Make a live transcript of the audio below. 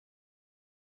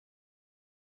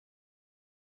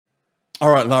All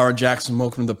right, Lara Jackson,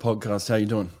 welcome to the podcast. How you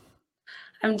doing?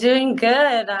 I'm doing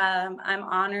good. I'm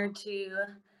honored to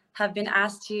have been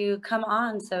asked to come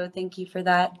on. So thank you for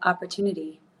that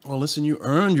opportunity. Well, listen, you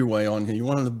earned your way on here. You're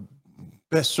one of the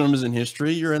best swimmers in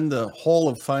history. You're in the Hall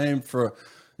of Fame for,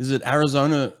 is it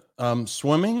Arizona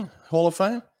Swimming Hall of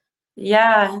Fame?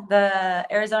 Yeah, the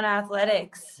Arizona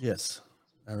Athletics. Yes,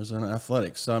 Arizona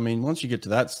Athletics. So, I mean, once you get to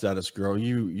that status, girl,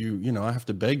 you know, I have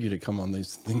to beg you to come on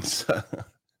these things.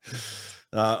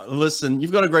 Listen,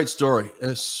 you've got a great story,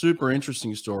 a super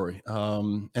interesting story,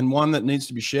 and one that needs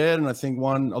to be shared, and I think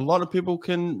one a lot of people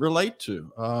can relate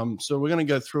to. So we're going to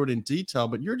go through it in detail,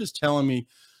 but you're just telling me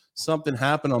something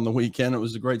happened on the weekend. It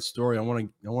was a great story. I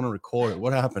want to record it.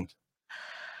 What happened?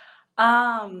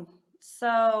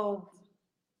 So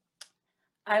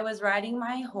I was riding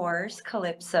my horse,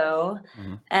 Calypso,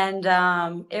 and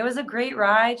it was a great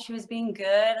ride. She was being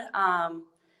good.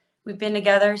 We've been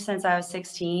together since I was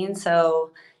 16, so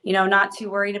not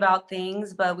too worried about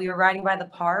things. But we were riding by the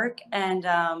park, and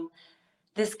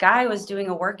this guy was doing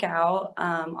a workout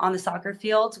on the soccer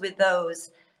fields with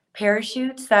those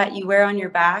parachutes that you wear on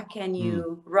your back, and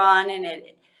you run, and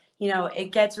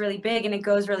it gets really big and it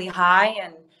goes really high.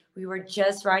 And we were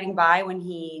just riding by when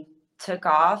he took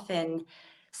off and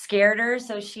scared her,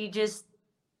 so she just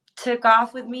took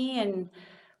off with me, and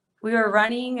we were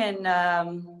running, and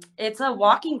it's a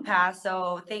walking path,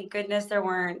 so thank goodness there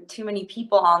weren't too many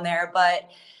people on there. But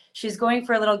she was going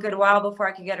for a little good while before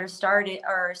I could get her started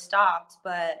or stopped.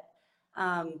 But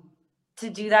to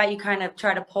do that, you kind of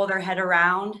try to pull their head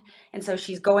around, and so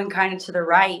she's going kind of to the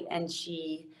right, and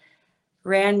she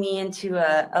ran me into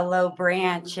a low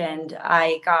branch, and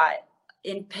I got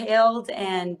impaled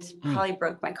and probably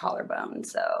broke my collarbone.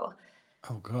 So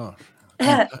Oh gosh,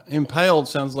 impaled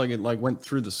sounds like it went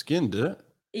through the skin, did it?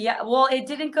 yeah, well, it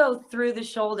didn't go through the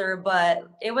shoulder, but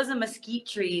it was a mesquite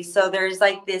tree. So there's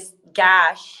like this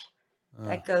gash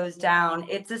that goes down.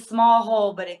 It's a small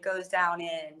hole, but it goes down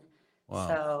in. Wow.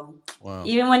 So Wow.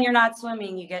 even when you're not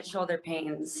swimming, you get shoulder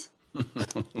pains.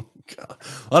 God.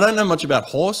 I don't know much about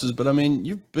horses, but I mean,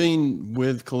 you've been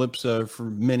with Calypso for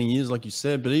many years, like you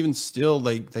said, but even still,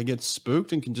 they get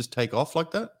spooked and can just take off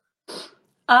like that.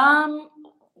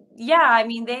 Yeah, I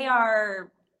mean, they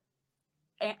are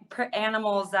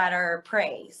animals that are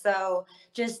prey. So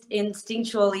just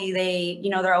instinctually,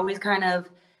 they're always kind of,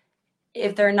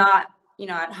 if they're not,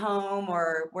 at home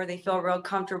or where they feel real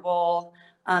comfortable,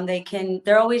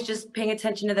 they're always just paying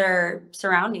attention to their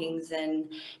surroundings.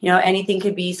 And anything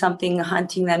could be something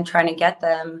hunting them, trying to get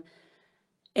them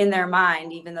in their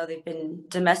mind, even though they've been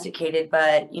domesticated.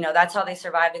 But that's how they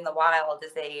survive in the wild,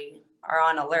 is they are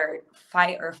on alert,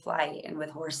 fight or flight. And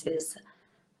with horses,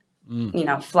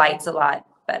 flight's a lot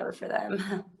better for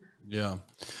them. Yeah.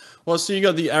 Well, so you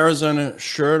got the Arizona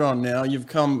shirt on now. You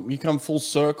come full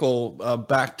circle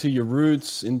back to your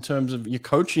roots in terms of your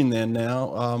coaching there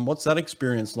now. What's that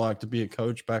experience like to be a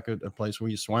coach back at a place where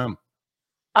you swam?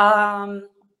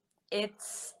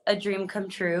 It's a dream come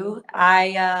true. When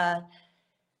I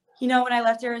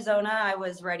left Arizona, I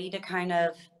was ready to kind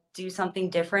of do something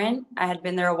different. I had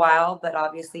been there a while, but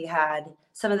obviously had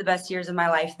some of the best years of my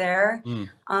life there.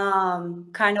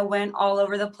 Kind of went all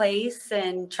over the place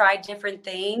and tried different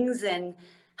things and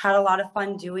had a lot of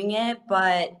fun doing it.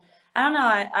 But I don't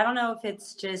know. I don't know if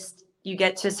it's just you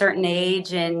get to a certain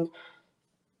age and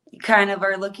you kind of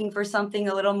are looking for something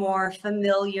a little more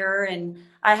familiar. And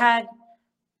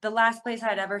the last place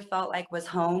I'd ever felt like was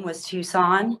home was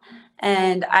Tucson,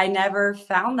 and I never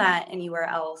found that anywhere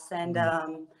else. And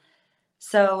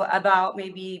so about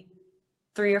maybe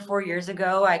 3 or 4 years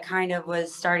ago, I kind of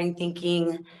was starting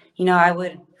thinking, I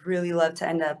would really love to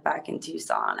end up back in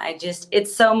Tucson.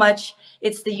 It's so much,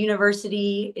 it's the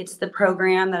university, it's the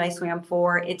program that I swam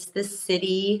for, it's the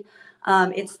city,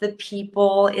 it's the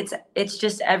people, it's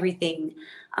just everything.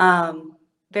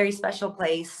 Very special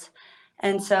place.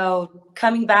 And so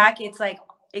coming back, it's like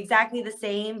exactly the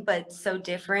same, but so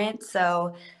different.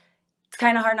 So it's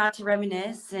kind of hard not to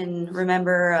reminisce and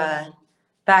remember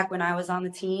back when I was on the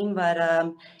team.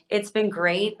 But it's been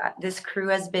great. This crew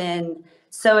has been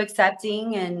so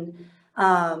accepting and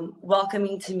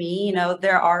welcoming to me.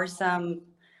 There are some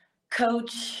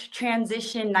coach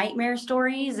transition nightmare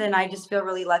stories, and I just feel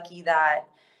really lucky that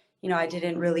I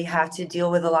didn't really have to deal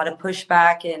with a lot of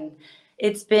pushback, and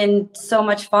it's been so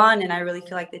much fun. And I really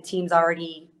feel like the team's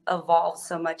already evolved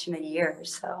so much in a year,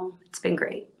 so it's been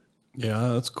great. Yeah,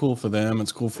 that's cool for them.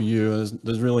 It's cool for you.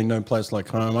 There's really no place like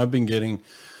home. I've been getting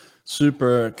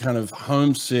super kind of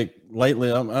homesick lately.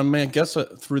 I mean, I guess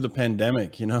through the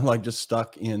pandemic, like just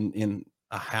stuck in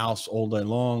a house all day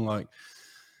long. Like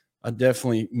I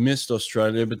definitely missed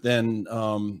Australia, but then,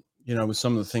 with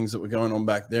some of the things that were going on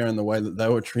back there and the way that they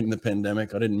were treating the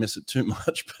pandemic. I didn't miss it too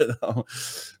much, but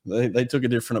they took a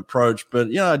different approach.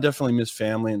 But I definitely miss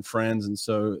family and friends, and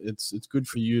so it's good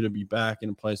for you to be back in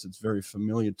a place that's very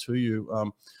familiar to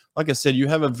you. Like I said, you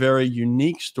have a very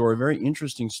unique story, very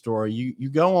interesting story. You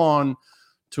go on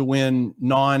to win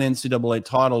 9 NCAA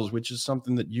titles, which is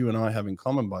something that you and I have in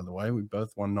common, by the way. We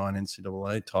both won 9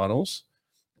 NCAA titles.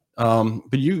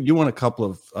 But you won a couple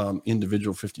of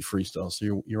individual 50 freestyles,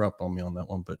 so you're up on me on that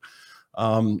one. But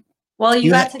well, you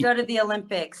got to go to the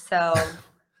Olympics, so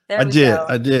there we go.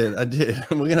 I did.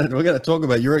 We're gonna talk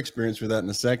about your experience with that in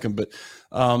a second. But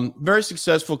very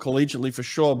successful collegiately for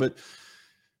sure. But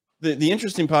the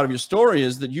interesting part of your story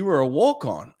is that you were a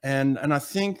walk-on, and I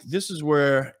think this is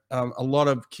where a lot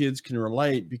of kids can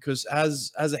relate, because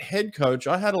as a head coach,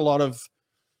 I had a lot of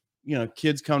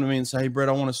kids come to me and say, "Hey, Brett,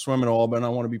 I want to swim at Auburn. I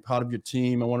want to be part of your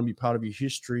team. I want to be part of your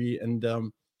history." And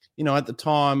at the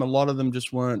time, a lot of them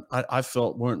just I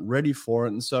felt weren't ready for it,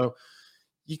 and so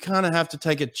you kind of have to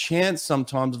take a chance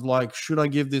sometimes of like, should I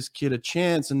give this kid a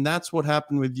chance? And that's what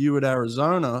happened with you at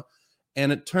Arizona.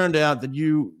 And it turned out that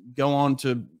you go on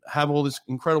to have all this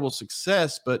incredible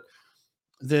success, but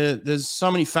there's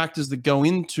so many factors that go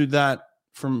into that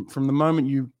from the moment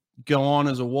you go on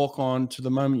as a walk-on to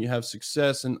the moment you have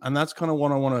success. And that's kind of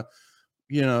what I want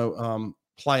to,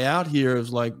 play out here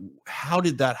is like, how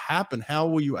did that happen? How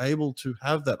were you able to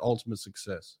have that ultimate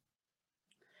success?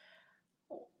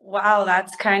 Wow,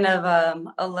 that's kind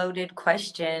of a loaded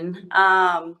question.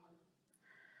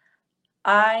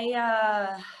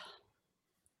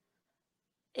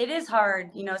 It is hard,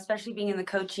 especially being in the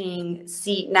coaching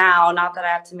seat now. Not that I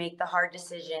have to make the hard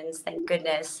decisions, thank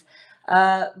goodness.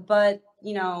 But,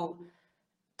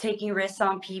 taking risks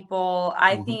on people,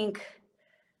 I think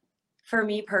for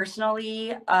me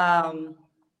personally, I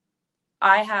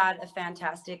had a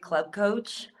fantastic club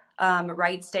coach,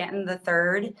 Wright Stanton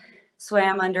III,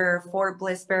 swam under Fort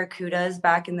Bliss Barracudas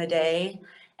back in the day.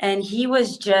 And he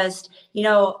was just,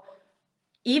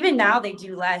 even now they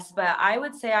do less, but I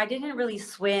would say I didn't really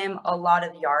swim a lot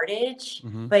of yardage,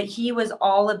 but he was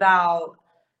all about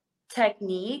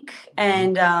technique.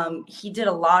 And he did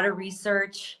a lot of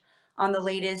research on the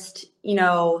latest,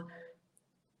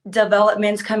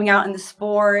 developments coming out in the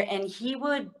sport. And he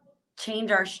would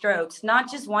change our strokes, not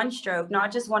just one stroke,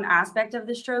 not just one aspect of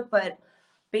the stroke, but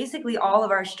basically all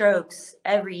of our strokes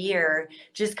every year,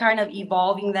 just kind of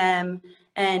evolving them.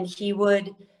 And he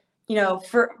would,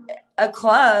 for a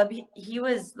club, he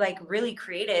was like really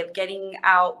creative, getting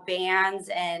out bands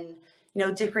and,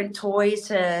 different toys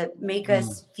to make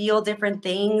us feel different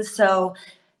things. So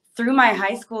through my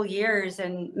high school years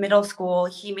and middle school,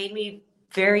 he made me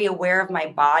very aware of my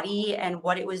body and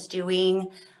what it was doing.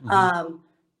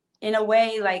 In a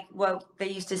way, like what they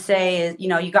used to say is,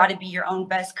 you got to be your own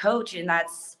best coach. And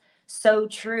that's so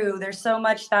true. There's so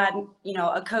much that,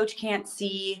 a coach can't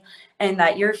see and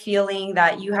that you're feeling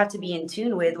that you have to be in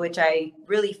tune with, which I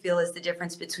really feel is the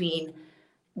difference between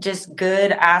just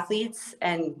good athletes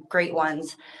and great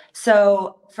ones.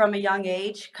 So from a young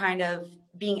age, kind of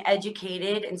being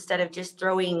educated instead of just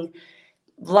throwing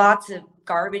lots of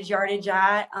garbage yardage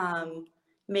at,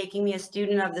 making me a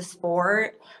student of the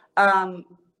sport,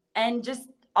 and just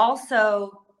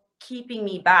also keeping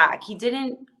me back. He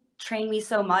didn't train me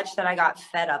so much that I got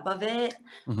fed up of it,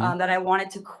 that I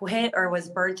wanted to quit or was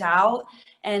burnt out.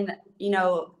 And,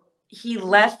 he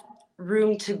left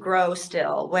room to grow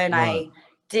still when I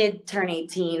did turn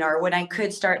 18 or when I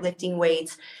could start lifting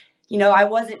weights. I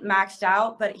wasn't maxed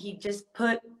out, but he just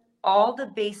put all the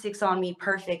basics on me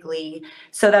perfectly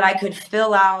so that I could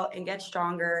fill out and get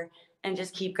stronger and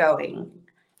just keep going.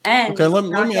 And okay, let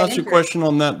me ask you a question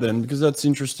on that then, because that's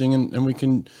interesting, and we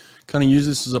can kind of use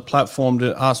this as a platform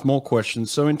to ask more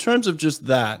questions. So in terms of just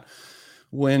that,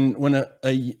 when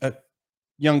a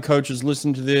young coach is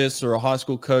listening to this, or a high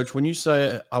school coach, when you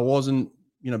say I wasn't,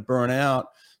 burnt out,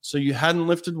 so you hadn't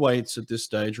lifted weights at this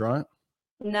stage, right?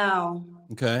 No.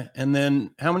 Okay. And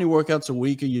then how many workouts a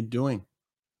week are you doing?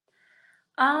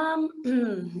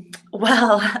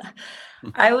 Well,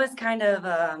 I was kind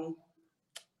of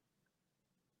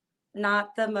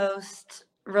not the most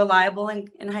reliable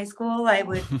in high school. I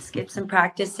would skip some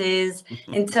practices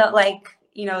until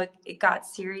it got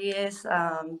serious.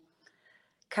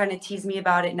 Kind of tease me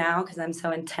about it now because I'm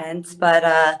so intense.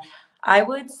 But I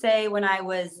would say when I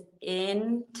was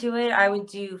into it, I would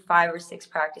do 5 or 6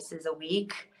 practices a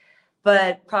week.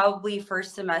 But probably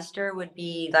first semester would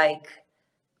be like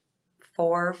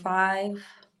 4 or 5.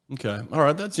 Okay. All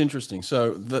right. That's interesting.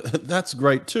 So that's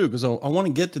great too, because I want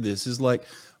to get to this is like,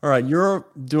 all right, you're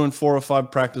doing 4 or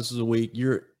 5 practices a week.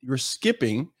 You're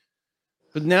skipping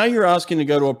But now you're asking to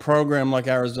go to a program like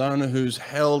Arizona, who's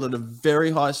held at a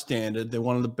very high standard. They're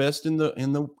one of the best in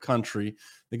the country.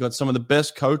 They got some of the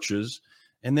best coaches,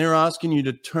 and they're asking you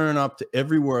to turn up to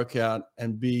every workout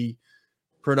and be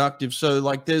productive. So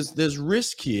like there's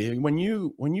risk here. When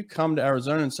you come to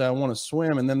Arizona and say, I want to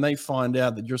swim, and then they find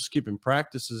out that you're skipping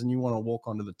practices and you want to walk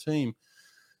onto the team,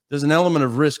 there's an element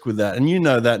of risk with that. And you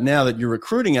know that now that you're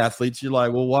recruiting athletes, you're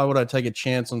like, well, why would I take a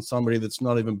chance on somebody that's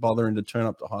not even bothering to turn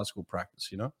up to high school practice,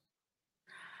 you know?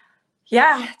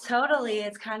 Yeah, totally.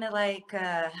 It's kind of like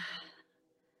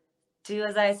do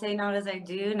as I say, not as I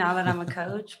do, now that I'm a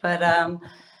coach. But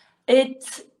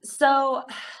it's so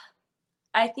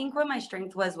I think what my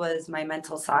strength was my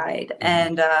mental side.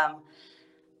 And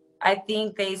I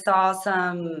think they saw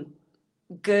some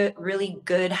really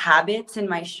good habits in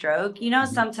my stroke. You know,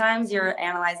 sometimes you're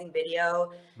analyzing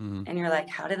video and you're like,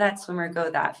 how did that swimmer go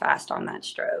that fast on that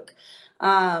stroke?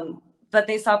 But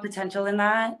they saw potential in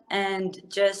that. And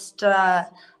just, I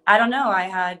don't know, I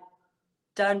had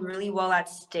done really well at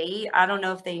state. I don't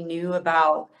know if they knew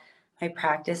about my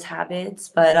practice habits,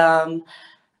 but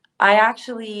I have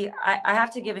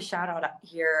to give a shout out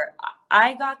here.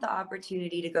 I got the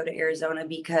opportunity to go to Arizona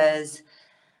because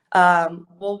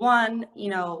well, one, you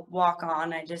know, walk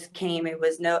on. I just came. It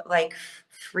was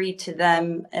free to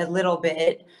them a little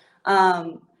bit.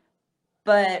 But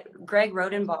Greg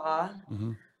Rodenbaugh,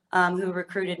 who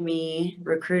recruited me,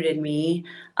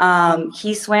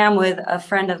 he swam with a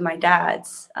friend of my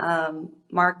dad's,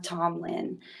 Mark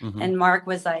Tomlin. And Mark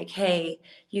was like, hey,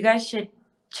 you guys should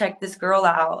check this girl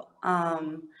out.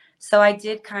 So I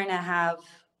did kind of have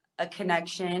a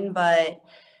connection, but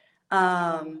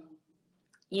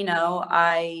you know,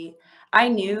 I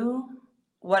knew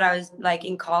what I was like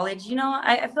in college. You know,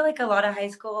 I feel like a lot of high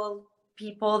school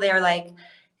people, they're like,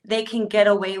 they can get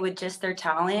away with just their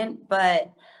talent.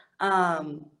 But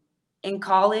in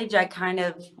college, I kind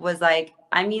of was like,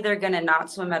 I'm either going to not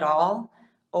swim at all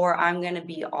or I'm going to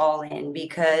be all in,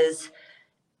 because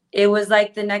it was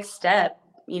like the next step.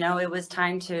 You know, it was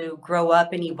time to grow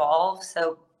up and evolve.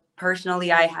 So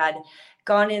personally, I had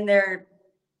gone in there,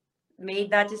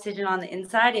 made that decision on the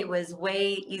inside. It was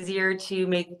way easier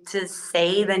to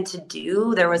say than to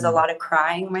do. There was a lot of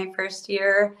crying my first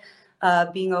year,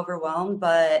 being overwhelmed,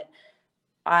 but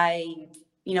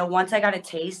you know, once I got a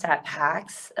taste at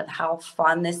PAX of how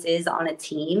fun this is on a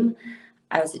team,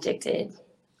 I was addicted.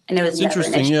 And it was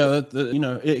interesting. Yeah. You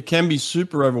know, it can be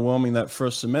super overwhelming that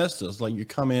first semester. It's like you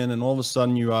come in and all of a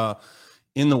sudden you are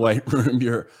in the weight room.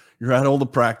 You're at all the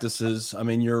practices. I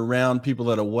mean, you're around people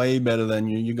that are way better than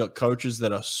you. You got coaches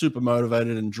that are super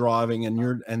motivated and driving,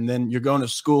 and then you're going to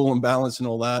school and balancing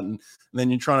all that. And then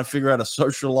you're trying to figure out a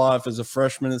social life as a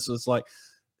freshman. So it's like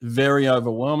very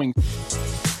overwhelming.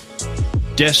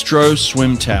 Destro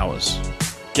Swim Towers.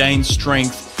 Gain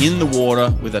strength in the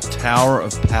water with a tower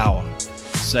of power.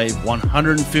 Save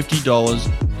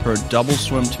 $150 per double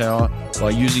swim tower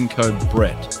by using code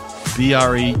BRETT,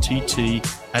 B-R-E-T-T,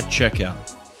 at checkout.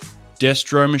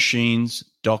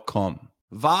 DestroMachines.com.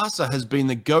 Vasa has been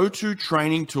the go-to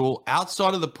training tool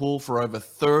outside of the pool for over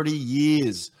 30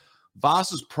 years.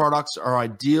 Vasa's products are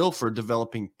ideal for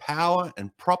developing power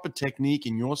and proper technique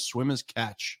in your swimmer's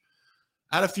catch.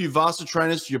 Add a few Vasa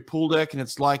trainers to your pool deck and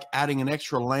it's like adding an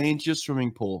extra lane to your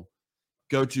swimming pool.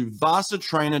 Go to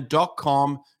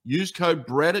vasatrainer.com, use code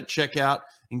BRETT at checkout,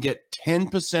 and get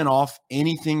 10% off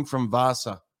anything from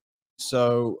Vasa.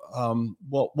 So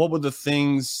what were the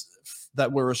things that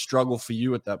were a struggle for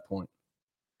you at that point?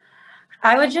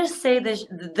 I would just say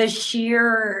the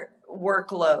sheer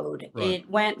workload. Right. It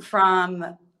went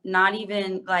from not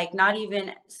even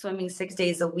swimming 6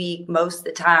 days a week most of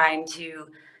the time to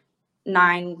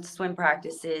 9 swim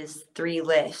practices, 3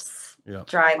 lifts,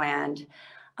 dry land.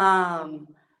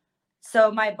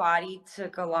 So my body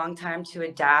took a long time to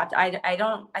adapt. I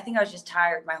think I was just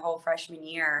tired my whole freshman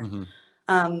year.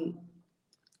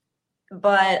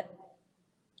 But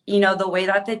you know, the way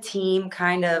that the team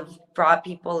kind of brought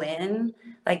people in,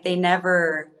 like they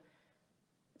never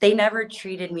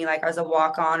treated me like I was a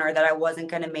walk-on or that I wasn't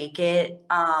going to make it.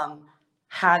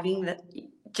 Having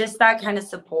just that kind of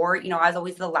support, you know, I was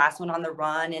always the last one on the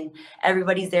run and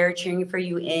everybody's there cheering for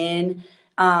you in.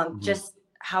 Just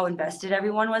how invested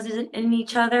everyone was in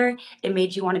each other, it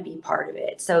made you want to be part of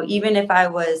it. So even if I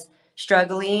was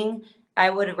struggling, I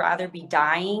would rather be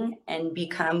dying and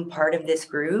become part of this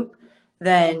group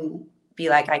than be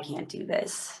like, I can't do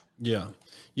this. Yeah.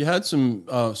 You had some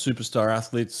superstar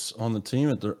athletes on the team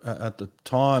at the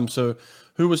time. So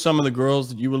who were some of the girls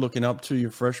that you were looking up to your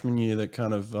freshman year that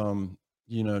kind of,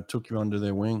 you know, took you under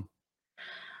their wing?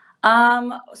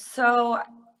 So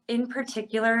in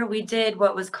particular, we did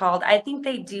what was called, I think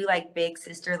they do like big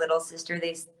sister, little sister.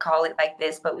 They call it like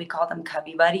this, but we call them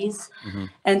cubby buddies. Mm-hmm.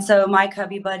 And so my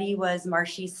cubby buddy was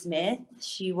Marcy Smith.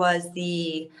 She was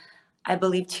the, I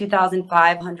believe,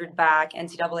 2,500 back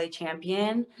NCAA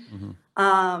champion,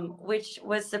 which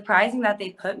was surprising that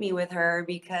they put me with her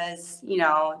because, you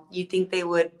know, you think they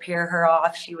would pair her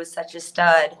off. She was such a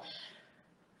stud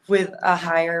with a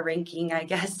higher ranking, I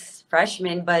guess,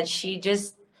 freshman, but she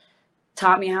just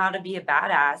taught me how to be a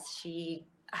badass. She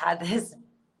had this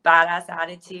badass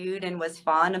attitude and was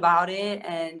fun about it.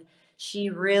 And she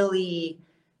really,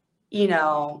 you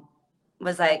know,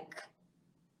 was like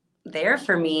there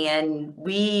for me. And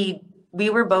we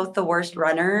were both the worst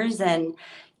runners. And,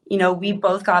 you know, we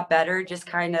both got better just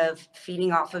kind of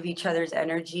feeding off of each other's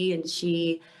energy. And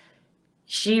she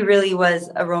really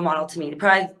was a role model to me.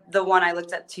 Probably the one I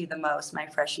looked up to the most my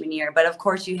freshman year. But of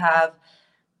course you have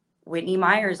Whitney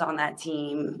Myers on that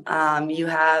team. You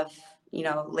have, you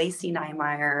know, Lacey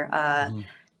Niemeyer,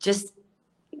 just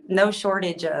no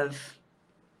shortage of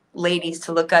ladies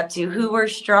to look up to who were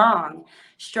strong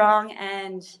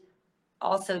and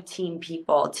also team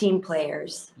people, team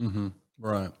players. Mm-hmm.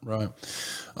 Right.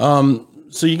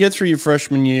 So you get through your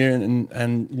freshman year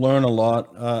and learn a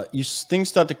lot. Things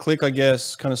start to click, I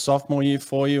guess, kind of sophomore year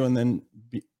for you, and then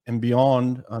and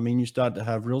beyond. I mean, you start to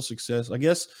have real success. I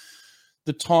guess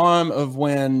the time of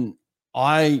when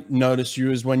I notice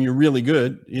you is when you're really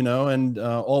good, you know, and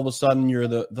all of a sudden you're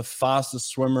the fastest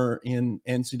swimmer in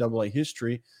NCAA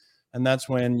history. And that's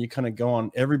when you kind of go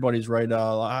on everybody's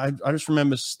radar. I just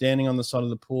remember standing on the side of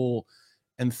the pool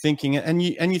and thinking, and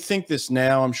you think this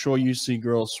now, I'm sure you see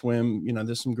girls swim, you know,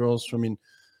 there's some girls swimming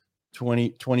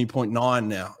 20.9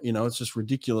 now, you know, it's just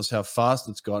ridiculous how fast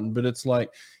it's gotten. But it's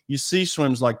like you see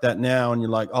swims like that now and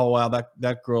you're like, oh wow,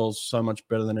 that girl's so much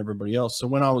better than everybody else. So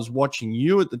when I was watching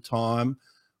you at the time,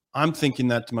 I'm thinking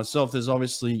that to myself, there's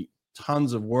obviously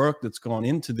tons of work that's gone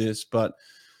into this, but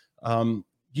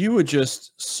you were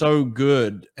just so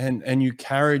good and you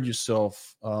carried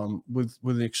yourself with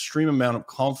an extreme amount of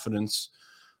confidence.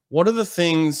 What are the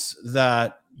things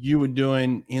that you were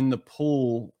doing in the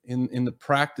pool, in the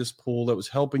practice pool, that was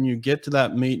helping you get to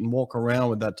that meet and walk around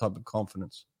with that type of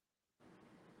confidence?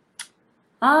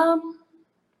 Well,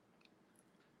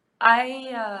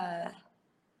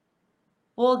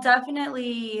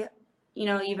 definitely, you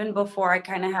know, even before I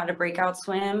kind of had a breakout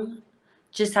swim,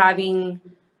 just having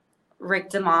Rick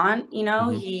DeMont, you know,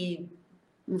 he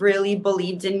really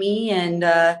believed in me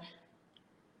and,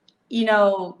 you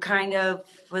know, kind of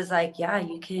was like, yeah,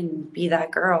 you can be that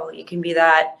girl. You can be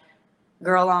that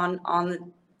girl on the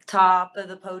top of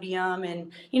the podium,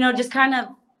 and, you know, just kind of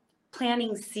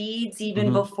planting seeds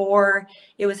even before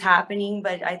it was happening.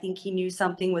 But I think he knew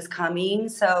something was coming.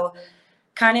 So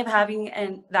kind of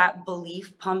having that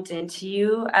belief pumped into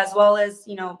you, as well as,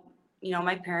 you know,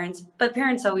 my parents, but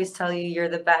parents always tell you you're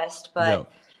the best,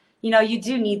 but you know, you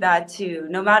do need that too,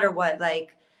 no matter what.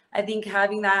 Like, I think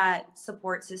having that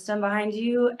support system behind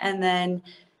you, and then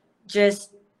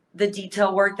just the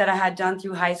detail work that I had done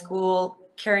through high school,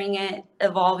 carrying it,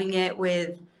 evolving it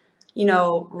with, you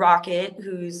know, Rocket,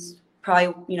 who's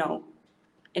probably, you know,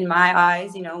 in my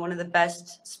eyes, you know, one of the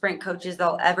best sprint coaches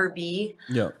there'll ever be.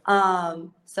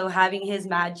 So having his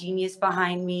mad genius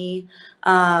behind me,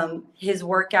 his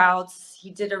workouts, he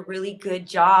did a really good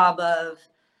job of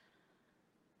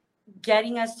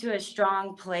getting us to a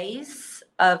strong place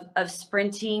of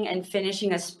sprinting and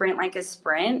finishing a sprint like a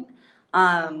sprint.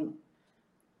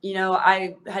 You know,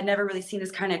 I had never really seen this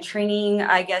kind of training,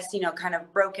 I guess, you know, kind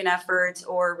of broken efforts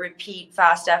or repeat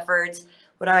fast efforts,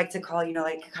 what I like to call, you know,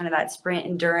 like kind of that sprint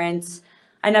endurance.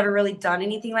 I never really done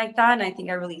anything like that. And I think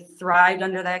I really thrived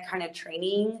under that kind of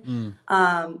training.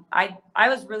 I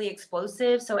was really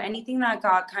explosive. So anything that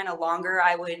got kind of longer,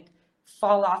 I would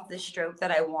fall off the stroke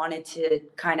that I wanted to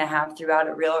kind of have throughout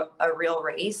a real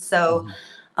race. So,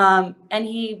 and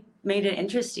he made it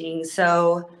interesting.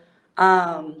 So,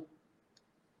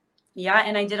 yeah,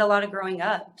 and I did a lot of growing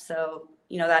up. So,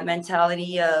 you know, that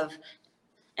mentality of,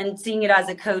 and seeing it as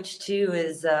a coach too,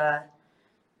 is,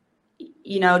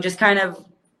 you know, just kind of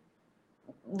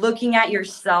looking at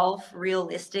yourself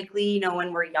realistically. You know,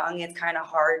 when we're young, it's kind of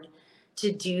hard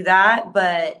to do that.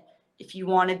 But if you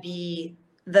want to be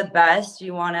the best,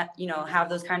 you want to, you know, have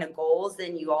those kind of goals,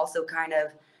 then you also kind of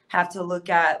have to look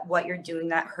at what you're doing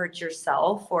that hurts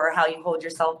yourself, or how you hold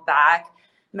yourself back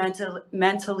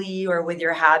mentally or with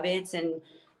your habits,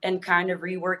 and kind of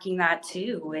reworking that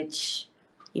too, which,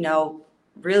 you know,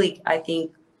 really, I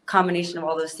think combination of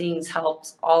all those things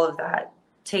helps all of that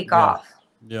take off.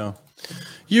 Yeah.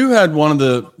 You had one of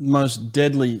the most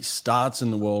deadly starts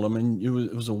in the world. I mean,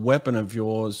 it was a weapon of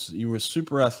yours. You were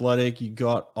super athletic. You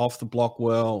got off the block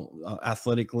well,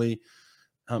 athletically.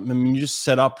 I mean, you just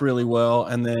set up really well,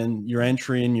 and then your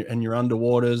entry and your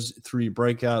underwaters through your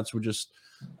breakouts were just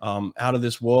out of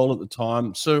this world at the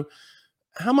time. So,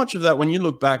 how much of that, when you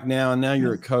look back now, and now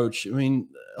you're a coach, I mean,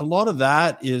 a lot of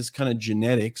that is kind of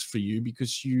genetics for you,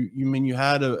 because you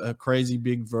had a crazy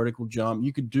big vertical jump.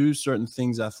 You could do certain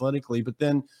things athletically, but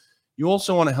then you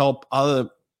also want to help other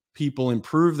people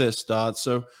improve their start.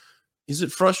 So is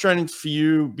it frustrating for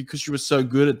you because you were so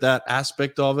good at that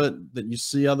aspect of it that you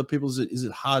see other people? Is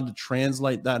it hard to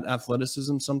translate that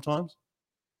athleticism sometimes?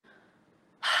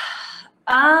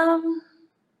 Um,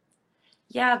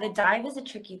 yeah, the dive is a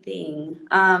tricky thing.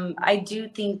 I do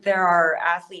think there are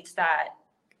athletes that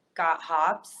got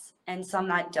hops and some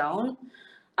that don't.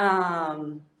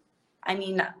 Um, I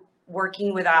mean,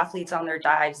 working with athletes on their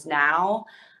dives now,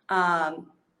 um,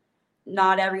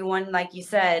 not everyone, like you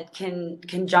said, can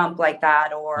jump like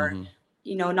that, or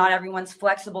Mm-hmm. not everyone's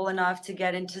flexible enough to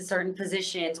get into certain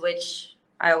positions, which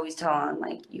I always tell them,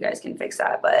 like, you guys can fix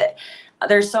that. But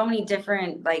there's so many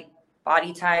different like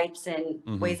body types and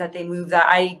Mm-hmm. ways that they move that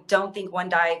I don't think one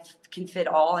dive can fit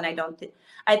all. And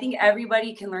I think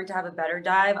everybody can learn to have a better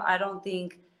dive. I don't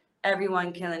think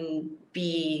everyone can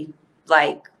be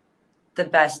like the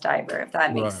best diver, if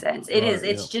that makes Right. sense. Right. Yeah.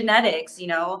 It's genetics,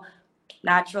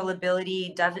 natural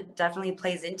ability definitely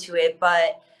plays into it.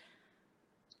 But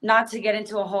not to get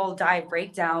into a whole dive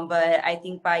breakdown, but I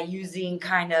think by using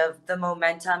kind of the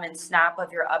momentum and snap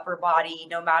of your upper body,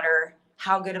 no matter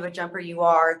how good of a jumper you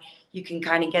are, you can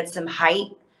kind of get some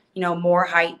height, more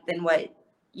height than what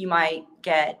you might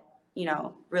get,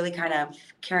 really kind of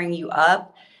carrying you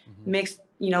up, Mm-hmm. mixed,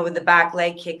 with the back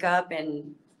leg kick up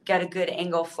and get a good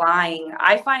angle flying.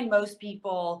 I find most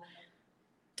people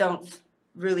don't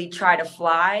really try to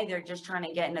fly. They're just trying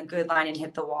to get in a good line and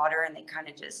hit the water, and they kind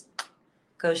of just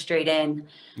go straight in.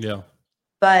 Yeah.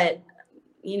 But,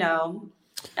 you know,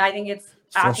 I think it's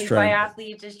It's athlete by frustrating.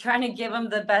 athlete, just trying to give them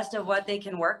the best of what they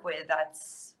can work with.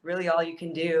 That's really all you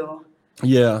can do.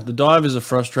 Yeah, the dive is a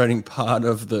frustrating part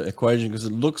of the equation because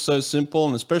it looks so simple,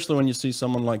 and especially when you see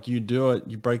someone like you do it,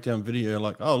 you break down video, you're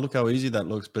like, oh, look how easy that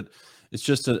looks. But it's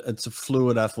a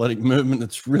fluid athletic movement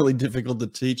that's really difficult to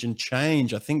teach and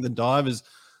change. I think the dive is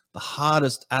the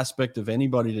hardest aspect of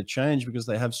anybody to change because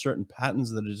they have certain patterns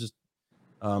that are just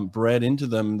bred into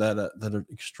them that are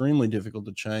extremely difficult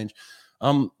to change.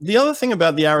 The other thing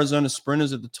about the Arizona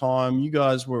Sprinters at the time, you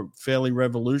guys were fairly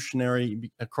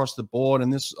revolutionary across the board,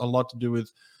 and this a lot to do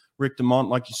with Rick DeMont,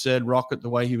 like you said, Rocket, the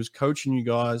way he was coaching you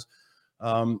guys.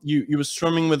 You were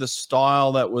swimming with a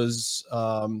style that was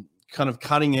kind of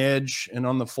cutting edge and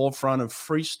on the forefront of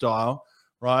freestyle,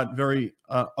 right? Very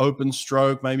open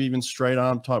stroke, maybe even straight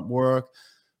arm type work,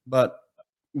 but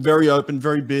very open,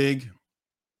 very big.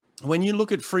 When you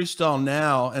look at freestyle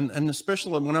now, and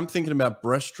especially when I'm thinking about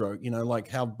breaststroke, like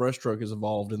how breaststroke has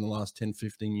evolved in the last 10,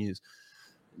 15 years,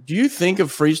 do you think of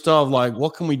freestyle like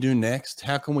what can we do next?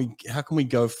 How can we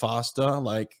go faster?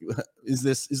 Like is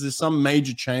there some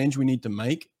major change we need to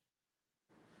make?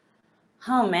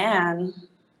 Oh man.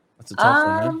 That's a tough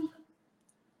one, eh? Um,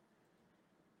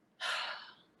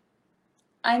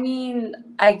 I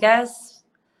mean, I guess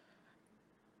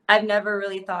I've never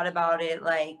really thought about it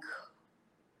like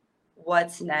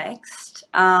what's next.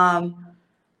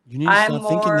 You need to I'm start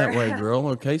thinking more that way, girl.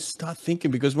 Okay, start thinking,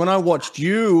 because when I watched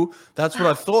you, that's what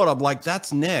I thought. I'm like,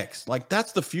 that's next. Like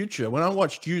that's the future. When I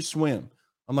watched you swim,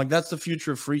 I'm like, that's the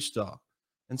future of freestyle.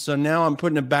 And so now I'm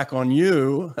putting it back on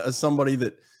you as somebody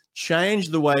that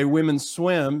changed the way women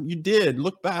swim. You did.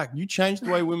 Look back. You changed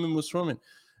the way women were swimming.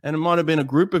 And it might have been a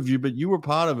group of you, but you were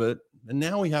part of it. And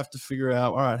now we have to figure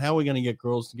out, all right, how are we going to get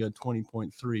girls to go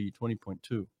 20.3,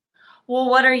 20.2? Well,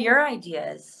 what are your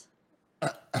ideas?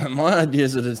 My idea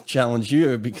is to challenge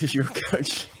you because you're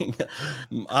coaching.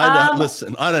 I don't Um,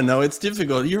 listen. I don't know. It's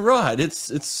difficult. You're right.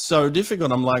 It's so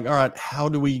difficult. I'm like, all right, how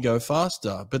do we go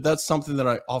faster? But that's something that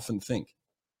I often think.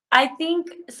 I think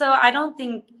so. I don't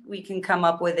think we can come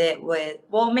up with it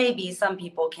well, maybe some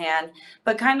people can,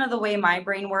 but kind of the way my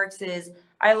brain works is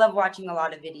I love watching a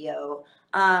lot of video,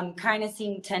 kind of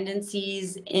seeing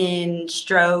tendencies in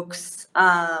strokes.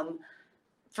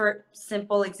 For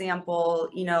simple example,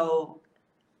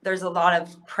 there's a lot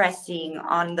of pressing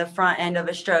on the front end of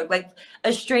a stroke. Like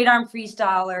a straight arm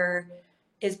freestyler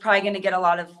is probably going to get a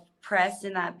lot of press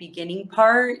in that beginning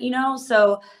part,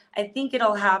 So I think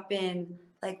it'll happen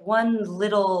like one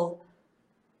little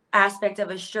aspect of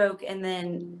a stroke and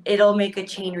then it'll make a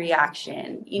chain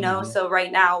reaction, Hmm. So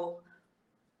right now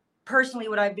personally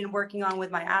what I've been working on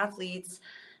with my athletes,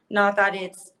 not that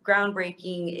it's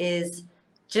groundbreaking, is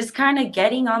just kind of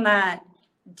getting on that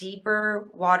deeper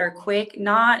water quick,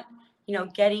 not,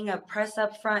 getting a press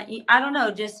up front. I don't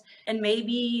know, just, and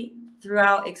maybe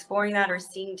throughout exploring that or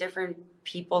seeing different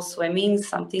people swimming,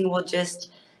 something will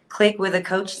just click with a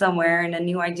coach somewhere and a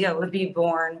new idea would be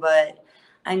born. But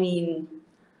I mean,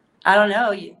 I don't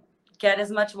know, you get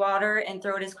as much water and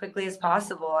throw it as quickly as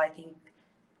possible. I think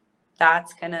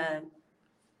that's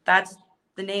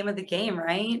the name of the game,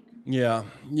 right? Yeah.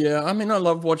 I mean, I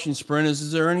love watching sprinters.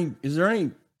 Is there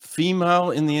any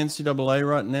female in the NCAA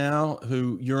right now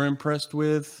who you're impressed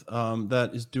with,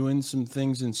 that is doing some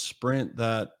things in sprint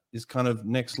that is kind of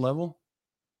next level?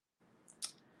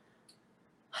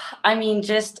 I mean,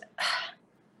 just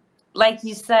like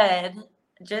you said,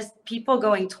 just people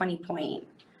going 20 point.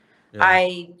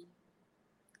 Yeah.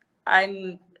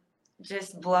 I'm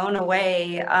just blown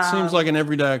away. Seems like an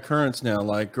everyday occurrence now.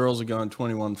 Like girls are going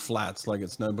 21 flats like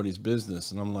it's nobody's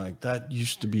business. And I'm like, that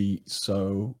used to be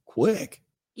so quick.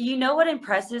 You know what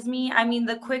impresses me? I mean,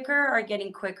 the quicker are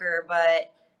getting quicker,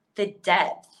 but the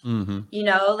depth,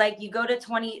 like you go to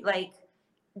 20, like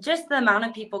just the amount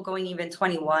of people going even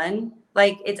 21,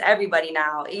 like it's everybody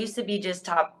now. It used to be just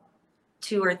top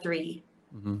 2 or 3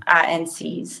 at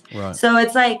NCs. Right. So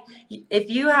it's like, if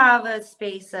you have a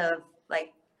space of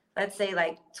like, let's say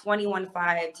like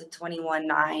 21.5 to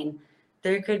 21.9,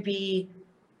 there could be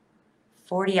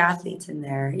 40 athletes in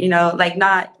there, like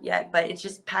not yet, but it's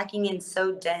just packing in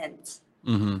so dense.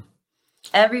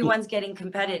 Everyone's getting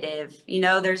competitive,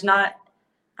 there's not,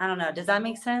 I don't know. Does that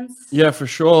make sense? Yeah, for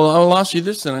sure. I'll ask you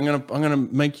this, and I'm gonna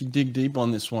make you dig deep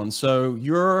on this one. So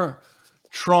you're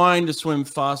trying to swim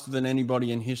faster than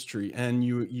anybody in history, and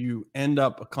you end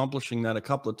up accomplishing that a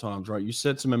couple of times, right? You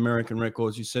set some American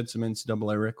records, you set some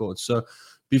NCAA records. So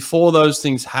before those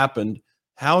things happened,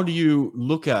 how do you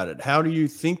look at it? How do you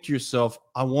think to yourself,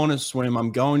 I want to swim,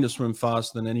 I'm going to swim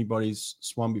faster than anybody's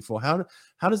swum before? How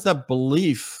does that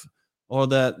belief or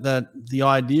that the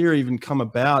idea even come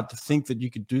about to think that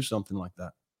you could do something like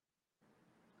that?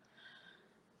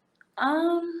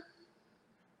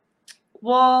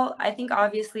 Well, I think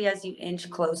obviously as you inch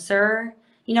closer,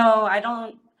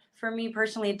 for me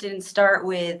personally, it didn't start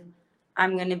with,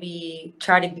 I'm going to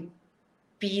try to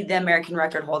be the American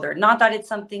record holder. Not that it's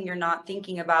something you're not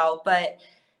thinking about, but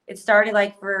it started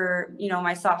like for,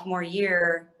 my sophomore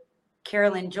year.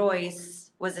 Carolyn Joyce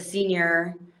was a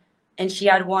senior and she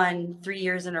had won 3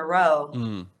 years in a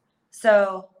row.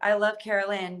 So I love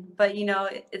Carolyn, but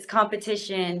it's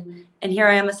competition. And here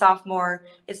I am a sophomore.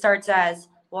 It starts as,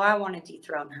 well, I want to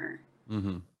dethrone her,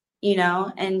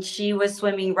 and she was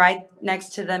swimming right next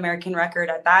to the American record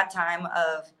at that time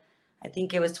of, I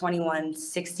think it was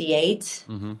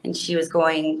 21.68, and she was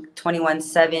going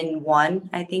 21.71,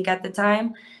 I think at the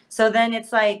time. So then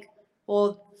it's like,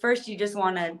 well, first you just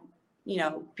want to,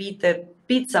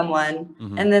 beat someone,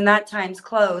 and then that time's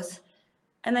close,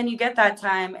 and then you get that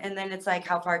time, and then it's like,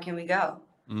 how far can we go?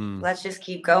 Let's just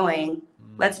keep going.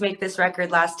 Let's make this record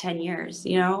last 10 years,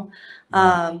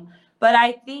 But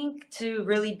I think to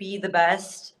really be the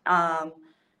best, and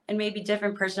maybe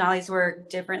different personalities work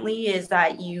differently, is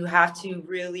that you have to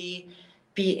really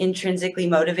be intrinsically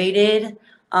motivated.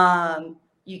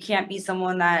 You can't be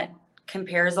someone that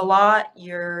compares a lot.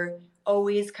 You're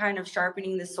always kind of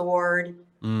sharpening the sword,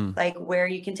 like where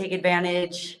you can take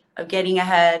advantage of getting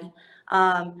ahead.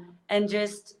 And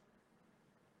just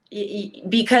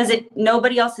because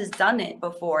nobody else has done it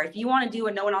before. If you want to do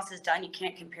what no one else has done, you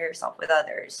can't compare yourself with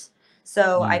others.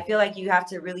 So I feel like you have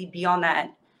to really be on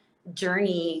that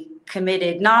journey,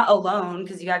 committed, not alone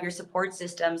because you have your support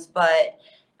systems, but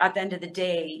at the end of the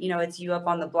day, it's you up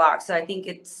on the block. So I think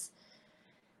it's,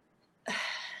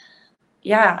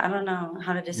 I don't know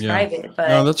how to describe it, but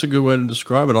no, that's a good way to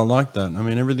describe it. I like that. I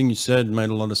mean, everything you said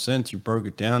made a lot of sense. You broke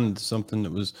it down into something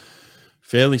that was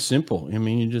fairly simple. I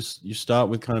mean, you start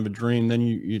with kind of a dream, then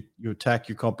you attack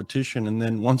your competition, and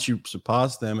then once you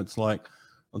surpass them, it's like,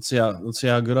 let's see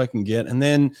how good I can get. And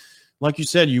then, like you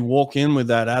said, you walk in with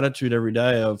that attitude every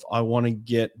day of, I want to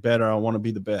get better, I want to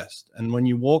be the best. And when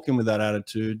you walk in with that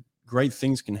attitude, great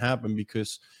things can happen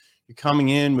because you're coming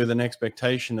in with an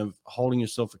expectation of holding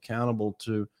yourself accountable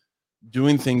to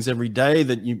doing things every day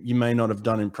that you may not have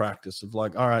done in practice, of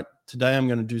like, all right, today I'm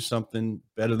going to do something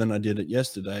better than I did it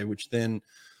yesterday, which then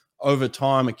over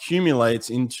time accumulates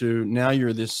into, now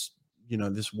you're this,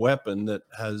 this weapon that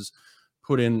has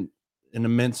put in an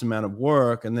immense amount of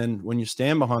work. And then when you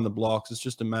stand behind the blocks, it's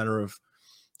just a matter of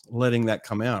letting that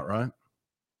come out, right?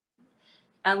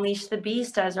 Unleash the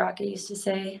beast, as Rocket used to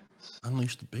say.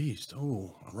 Unleash the beast.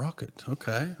 Oh, a rocket.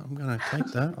 Okay, I'm going to take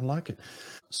that. I like it.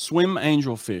 Swim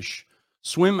Angelfish.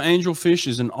 Swim Angelfish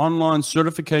is an online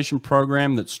certification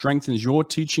program that strengthens your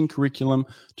teaching curriculum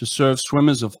to serve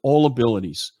swimmers of all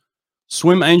abilities.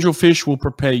 Swim Angelfish will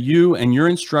prepare you and your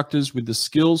instructors with the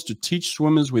skills to teach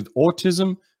swimmers with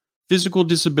autism, physical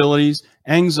disabilities,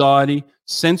 anxiety,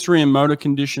 sensory and motor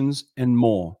conditions, and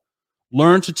more.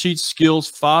 Learn to teach skills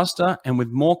faster and with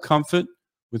more comfort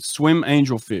with Swim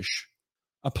Angelfish.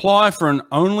 Apply for an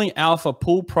Only Alpha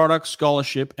Pool Product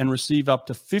Scholarship and receive up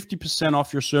to 50%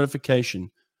 off your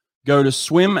certification. Go to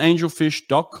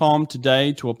swimangelfish.com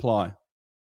today to apply.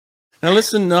 Now,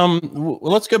 listen,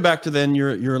 let's go back to then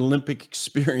your Olympic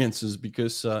experiences,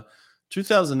 because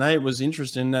 2008 was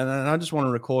interesting, and I just want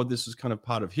to record this as kind of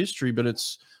part of history, but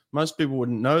it's most people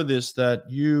wouldn't know this, that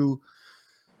you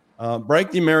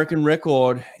break the American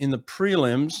record in the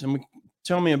prelims, and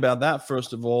tell me about that,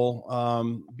 first of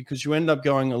all, because you end up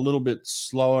going a little bit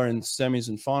slower in semis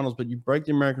and finals, but you break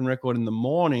the American record in the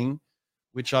morning,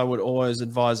 which I would always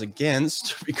advise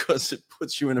against because it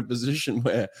puts you in a position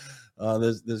where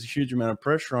there's a huge amount of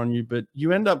pressure on you. But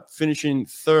you end up finishing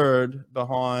third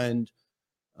behind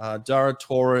Dara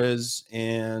Torres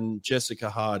and Jessica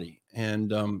Hardy,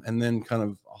 and then kind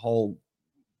of a whole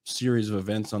series of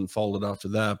events unfolded after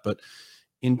that. But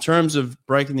in terms of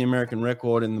breaking the American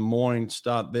record in the morning,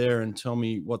 start there and tell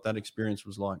me what that experience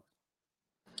was like.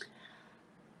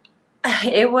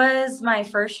 It was my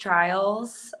first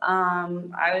trials.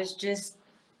 I was just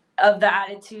of the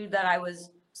attitude that I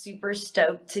was super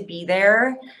stoked to be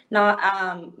there. Not,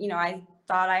 I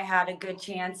thought I had a good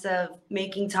chance of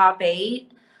making top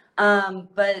 8.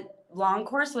 But long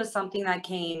course was something that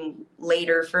came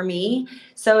later for me.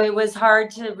 So it was hard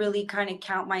to really kind of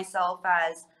count myself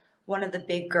as one of the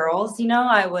big girls.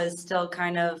 I was still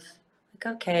kind of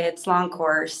like, okay, it's long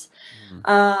course.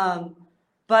 Mm-hmm.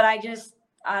 But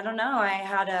I don't know. I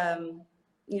had a,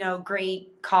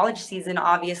 great college season,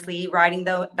 obviously. Riding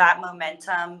that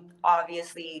momentum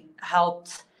obviously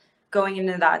helped going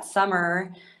into that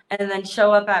summer, and then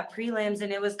show up at prelims.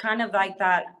 And it was kind of like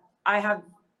that. I have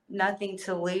nothing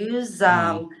to lose,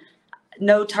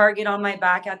 no target on my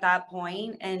back at that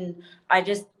point. And I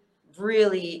just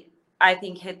really, I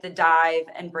think, hit the dive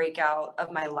and breakout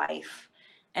of my life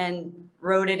and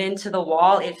rode it into the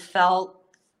wall. It felt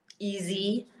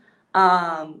easy.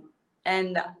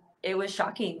 And it was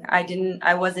shocking.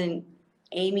 I wasn't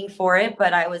aiming for it,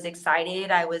 but I was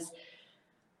excited. I was,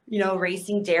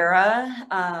 racing Dara,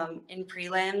 in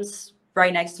prelims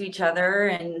right next to each other,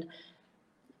 and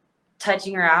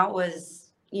touching her out was,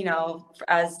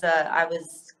 as I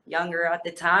was younger at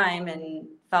the time, and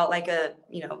felt like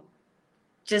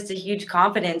just a huge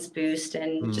confidence boost,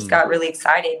 and just got really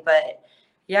excited. But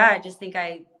yeah, I just think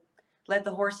I let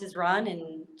the horses run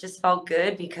and just felt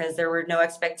good because there were no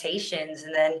expectations.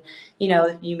 And then,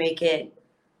 you make it,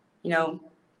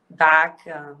 back,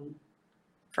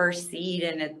 first seed,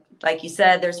 and it, like you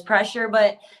said, there's pressure,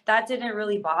 but that didn't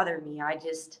really bother me. I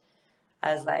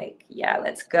was like, yeah,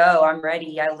 let's go. I'm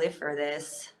ready. I live for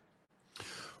this.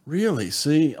 Really?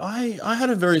 See, I had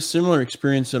a very similar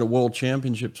experience at a World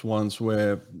Championships once,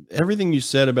 where everything you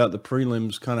said about the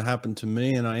prelims kind of happened to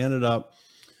me, and I ended up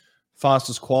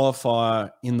fastest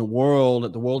qualifier in the world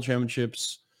at the World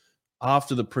Championships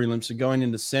after the prelims. So going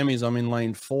into semis, I'm in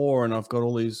lane 4, and I've got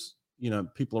all these,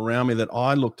 people around me that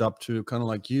I looked up to, kind of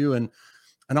like you. And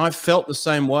I felt the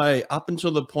same way up until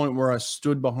the point where I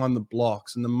stood behind the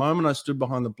blocks. And the moment I stood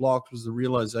behind the blocks was the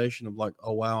realization of like,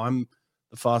 oh, wow, I'm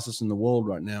the fastest in the world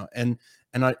right now. And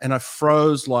I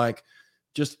froze, like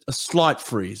just a slight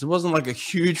freeze. It wasn't like a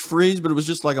huge freeze, but it was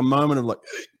just like a moment of like,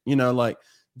 like,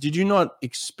 did you not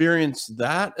experience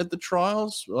that at the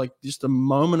trials? Like just a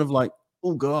moment of like,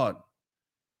 oh God.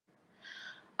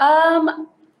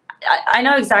 I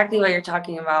know exactly what you're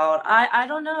talking about. I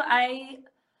don't know.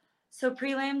 So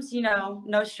prelims,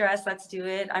 no stress. Let's do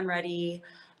it. I'm ready.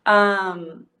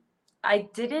 I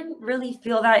didn't really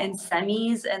feel that in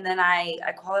semis. And then I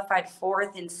qualified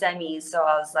 4th in semis. So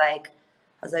I was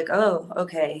like, oh,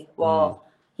 okay. Well,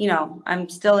 I'm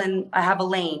still I have a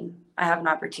lane. I have an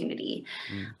opportunity.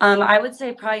 I would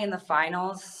say probably in the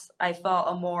finals, I felt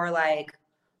a more like,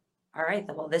 all right,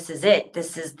 well, this is it.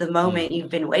 This is the moment you've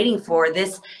been waiting for.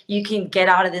 You can get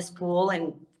out of this pool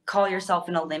and call yourself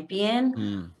an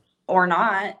Olympian or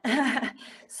not.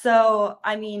 So,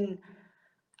 I mean,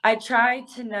 I try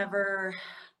to never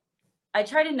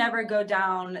go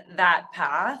down that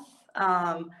path,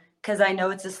 because I know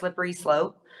it's a slippery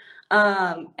slope,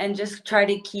 and just try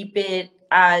to keep it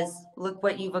as, look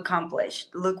what you've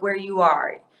accomplished. Look where you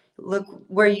are. look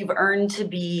where you've earned to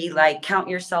be, like count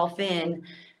yourself in.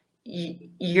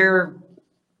 You're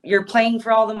playing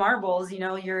for all the marbles, you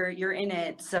know, you're in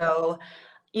it. So,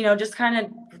 you know, just kind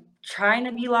of trying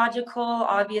to be logical.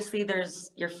 Obviously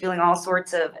you're feeling all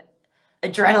sorts of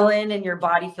adrenaline and your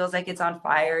body feels like it's on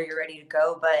fire, you're ready to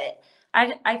go. But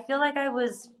I feel like I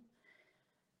was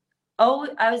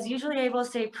usually able to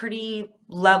stay pretty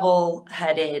level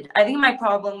headed. I think my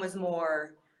problem was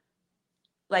more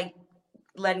like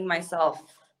letting myself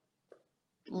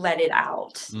let it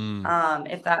out.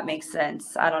 If that makes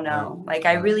sense. I don't know. Like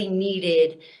I really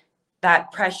needed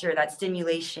that pressure, that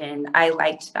stimulation. I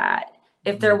liked that.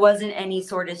 If there wasn't any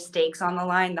sort of stakes on the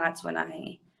line, that's when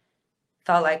I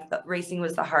felt like the racing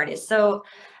was the hardest. So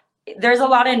there's a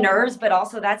lot of nerves, but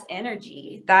also that's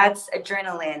energy. That's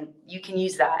adrenaline. You can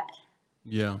use that.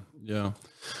 Yeah. Yeah.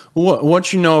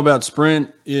 What you know about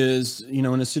sprint is, you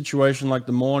know, in a situation like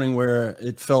the morning where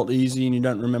it felt easy and you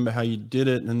don't remember how you did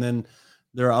it, and then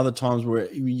there are other times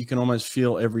where you can almost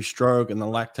feel every stroke and the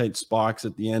lactate spikes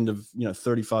at the end of, you know,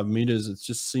 35 meters. It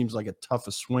just seems like a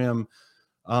tougher swim.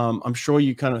 I'm sure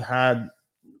you kind of had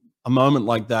a moment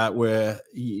like that where,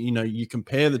 you know, you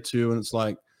compare the two and it's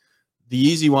like the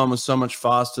easy one was so much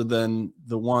faster than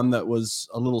the one that was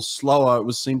a little slower.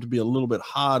 It seemed to be a little bit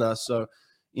harder. So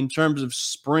in terms of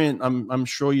sprint, I'm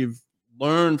sure you've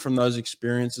learned from those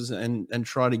experiences and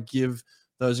try to give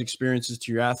those experiences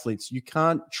to your athletes. You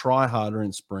can't try harder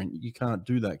in sprint. You can't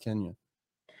do that, can you?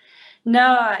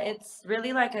 No, it's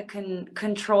really like a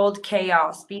controlled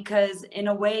chaos, because in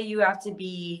a way you have to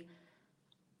be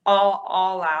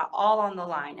all out, all on the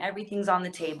line. Everything's on the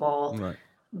table. Right.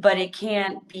 But it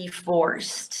can't be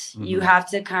forced. You have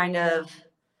to kind of,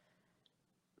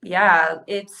 yeah,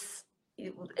 it's,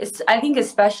 I think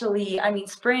especially, I mean,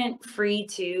 sprint free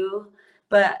too,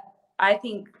 but I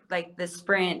think like the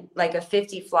sprint, like a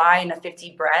 50 fly and a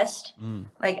 50 breast,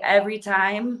 like every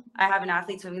time I have an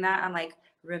athlete swimming that, I'm like,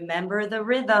 remember the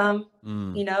rhythm,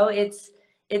 you know, it's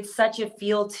such a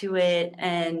feel to it.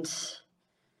 And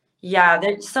yeah,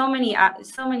 there's so many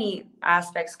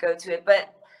aspects go to it,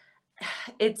 but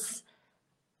it's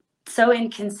so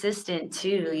inconsistent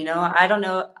too, you know. I don't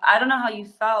know how you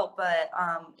felt, but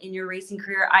in your racing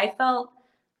career, I felt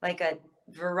like a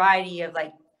variety of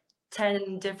like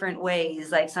 10 different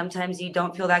ways. Like sometimes you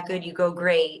don't feel that good, you go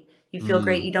great. You feel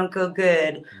great, you don't go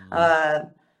good.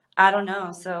 I don't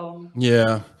know. So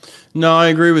yeah, no, I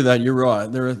agree with that. You're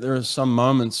right. There are some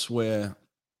moments where,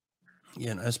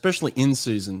 you know, especially in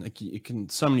season, it can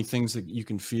so many things that you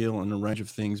can feel and a range of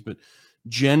things, but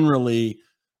generally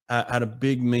at a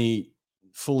big meet,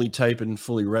 fully tapered and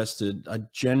fully rested, I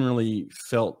generally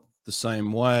felt the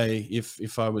same way.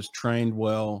 If I was trained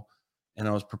well and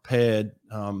I was prepared,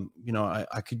 you know,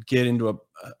 I could get into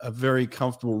a very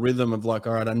comfortable rhythm of like,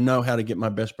 all right, I know how to get my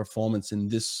best performance in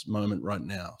this moment right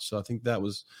now. So I think that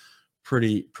was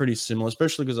pretty similar,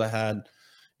 especially because I had,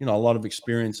 you know, a lot of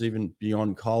experience even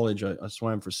beyond college. I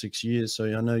swam for 6 years. So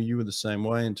I know you were the same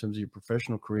way in terms of your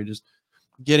professional career, just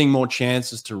getting more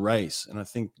chances to race. And I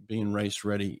think being race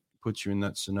ready puts you in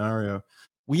that scenario.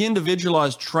 We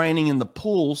individualize training in the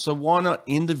pool, so why not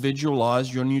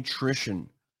individualize your nutrition?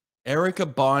 Erica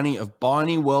Biney of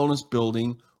Biney Wellness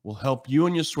Building will help you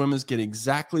and your swimmers get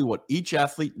exactly what each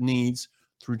athlete needs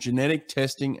through genetic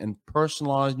testing and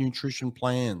personalized nutrition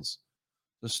plans.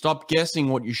 So stop guessing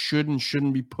what you should and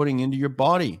shouldn't be putting into your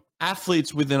body.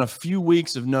 Athletes within a few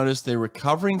weeks have noticed they're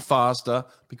recovering faster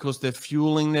because they're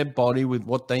fueling their body with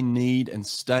what they need and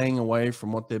staying away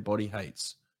from what their body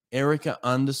hates. Erica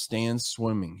understands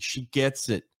swimming. She gets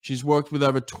it. She's worked with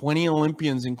over 20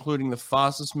 Olympians, including the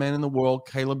fastest man in the world,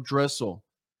 Caleb Dressel.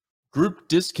 Group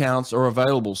discounts are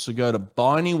available, so go to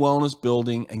Biney Wellness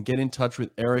Building and get in touch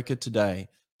with Erica today.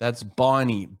 That's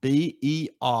Biney, Beine,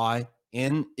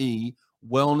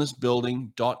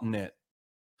 wellnessbuilding.net.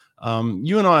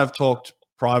 You and I have talked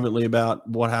privately about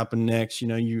what happened next. You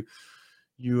know,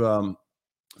 you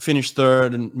finished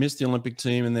third and missed the Olympic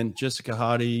team, and then Jessica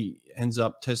Hardy ends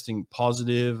up testing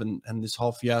positive, and this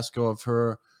whole fiasco of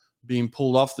her being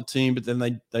pulled off the team, but then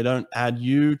they don't add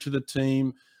you to the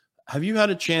team. Have you had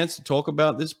a chance to talk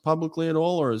about this publicly at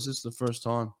all, or is this the first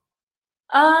time?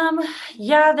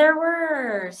 Yeah, there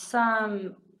were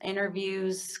some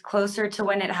interviews closer to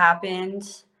when it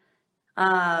happened.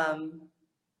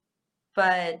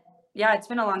 But yeah, it's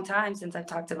been a long time since I've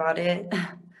talked about it.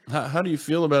 How do you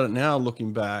feel about it now,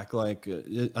 looking back? Like,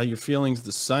 are your feelings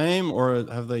the same, or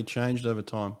have they changed over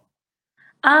time?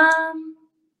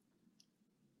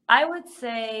 I would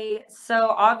say so.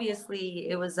 Obviously,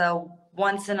 it was a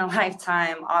once in a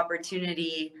lifetime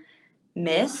opportunity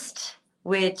missed,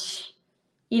 which,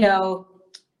 you know,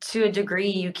 to a degree,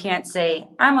 you can't say,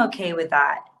 I'm okay with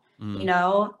that. You Mm.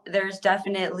 know, there's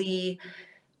definitely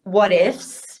what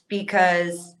ifs,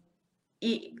 because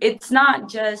it's not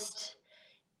just,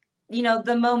 you know,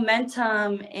 the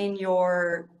momentum in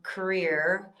your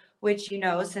career, which, you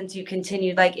know, since you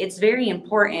continued, like, it's very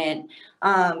important.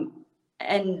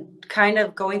 And kind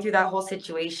of going through that whole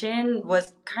situation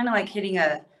was kind of like hitting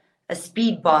a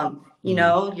speed bump. You Mm.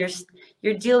 know,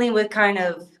 you're dealing with kind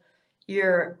of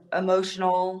your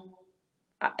emotional,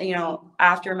 you know,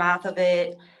 aftermath of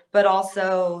it, but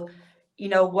also, you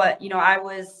know, what, you know, I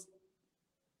was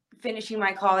finishing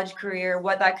my college career,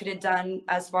 what that could have done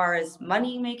as far as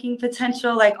money making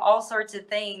potential, like all sorts of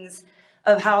things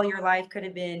of how your life could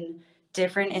have been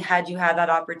different and had you had that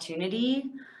opportunity.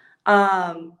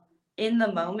 Um, in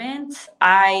the moment,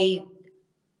 I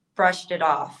brushed it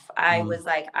off. I Mm. was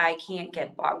like, I can't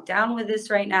get bogged down with this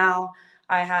right now.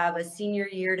 I have a senior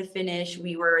year to finish.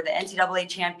 We were the NCAA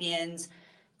champions.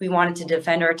 We wanted to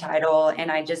defend our title.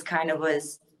 And I just kind of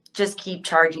was just keep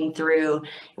charging through.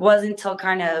 It wasn't until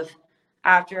kind of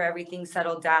after everything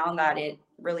settled down that it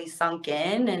really sunk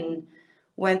in, and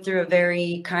went through a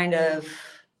very kind of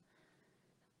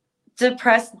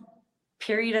depressed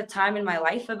period of time in my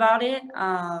life about it.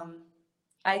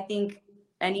 I think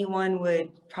anyone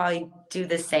would probably do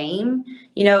the same.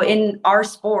 You know, in our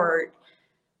sport,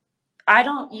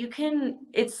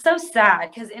 it's so sad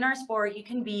because in our sport, you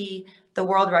can be the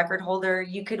world record holder,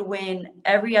 you could win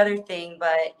every other thing,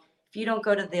 but if you don't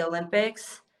go to the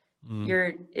Olympics, Mm.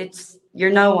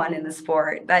 you're no one in the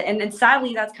sport. And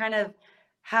sadly, that's kind of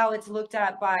how it's looked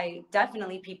at by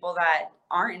definitely people that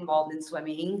aren't involved in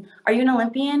swimming. Are you an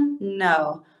Olympian?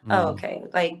 No. Oh, Mm. okay.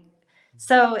 Like,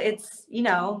 so it's, you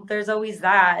know, there's always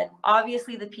that.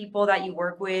 Obviously, the people that you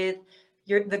work with,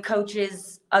 the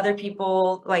coaches, other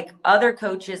people, like other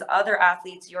coaches, other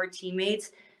athletes, your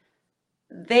teammates,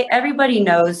 everybody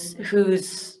knows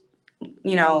who's,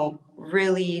 you know,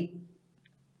 really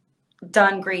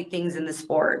done great things in the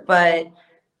sport. But,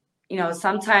 you know,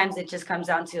 sometimes it just comes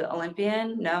down to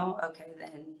Olympian. No, okay,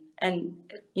 then. And,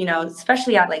 you know,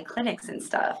 especially at like clinics and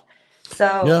stuff.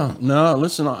 So Yeah, no,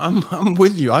 listen, I'm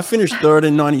with you. I finished third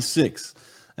in '96,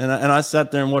 and I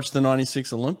sat there and watched the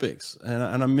 '96 Olympics,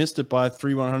 and I missed it by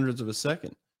 3/100ths of a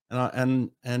second,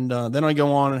 then I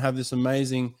go on and have this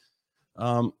amazing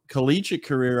collegiate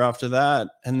career after that,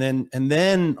 and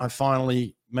then I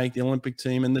finally make the Olympic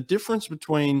team. And the difference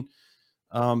between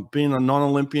being a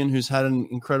non-Olympian who's had an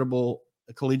incredible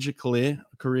collegiate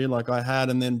career like I had,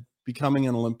 and then becoming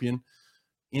an Olympian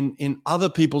in other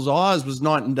people's eyes was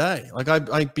night and day. Like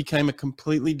I became a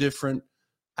completely different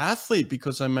athlete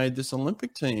because I made this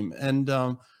Olympic team. And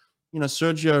you know,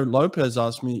 Sergio Lopez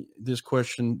asked me this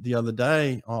question the other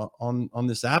day on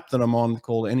this app that I'm on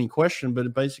called Any Question.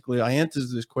 But basically, I answered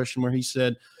this question where he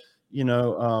said, you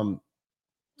know,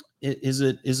 is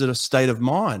it a state of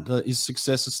mind? Is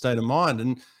success a state of mind?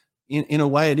 And in a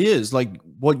way, it is. Like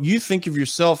what you think of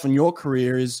yourself and your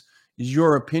career is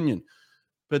your opinion.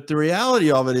 But the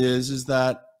reality of it is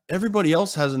that everybody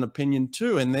else has an opinion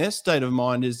too. And their state of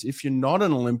mind is if you're not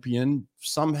an Olympian,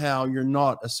 somehow you're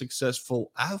not a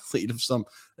successful athlete of some.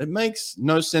 It makes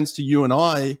no sense to you and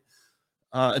I.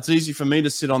 It's easy for me to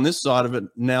sit on this side of it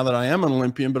now that I am an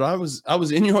Olympian, but I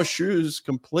was in your shoes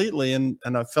completely, and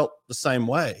I felt the same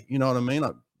way. You know what I mean?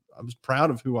 I was proud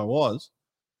of who I was.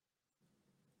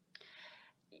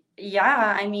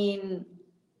 yeah, I mean,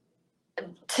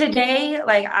 today,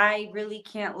 like, I really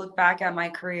can't look back at my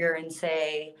career and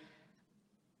say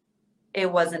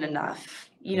it wasn't enough.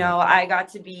 You Yeah. know, I got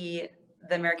to be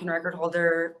the American record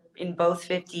holder in both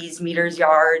 50s, meters,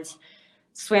 yards,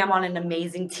 swam on an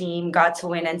amazing team, got to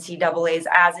win NCAAs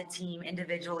as a team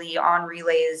individually on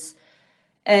relays,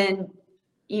 and,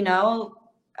 you know,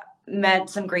 met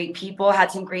some great people,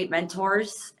 had some great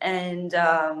mentors, and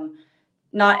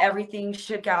not everything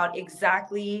shook out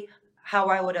exactly how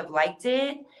I would have liked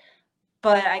it.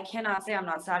 But I cannot say I'm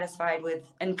not satisfied with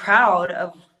and proud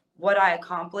of what I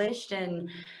accomplished. And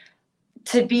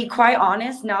to be quite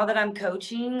honest, now that I'm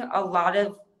coaching, a lot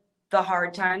of the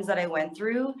hard times that I went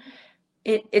through,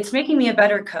 it's making me a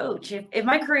better coach. If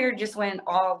my career just went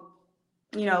all,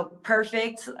 you know,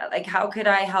 perfect, like how could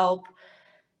I help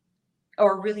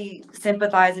or really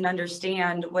sympathize and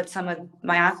understand what some of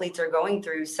my athletes are going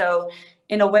through? So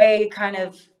in a way, kind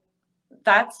of,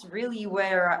 that's really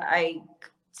where I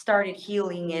started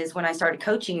healing, is when I started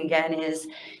coaching again. Is,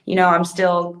 you know, I'm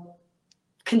still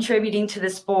contributing to the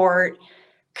sport,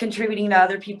 contributing to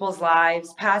other people's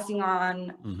lives, passing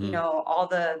on, you Mm-hmm. know, all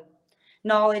the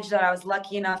knowledge that I was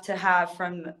lucky enough to have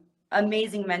from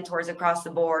amazing mentors across the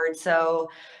board. So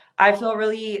I feel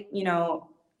really, you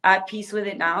know, at peace with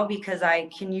it now because I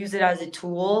can use it as a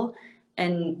tool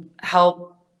and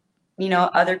help,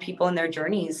 other people in their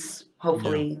journeys,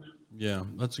 hopefully. Yeah,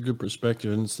 that's a good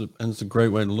perspective, and it's a great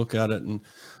way to look at it. And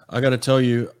I got to tell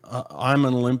you, I'm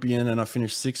an Olympian, and I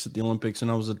finished 6th at the Olympics, and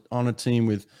I was on a team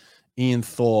with Ian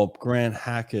Thorpe, Grant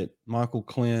Hackett, Michael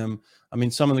Klim. I mean,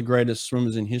 some of the greatest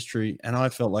swimmers in history, and I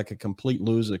felt like a complete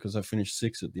loser because I finished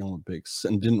 6th at the Olympics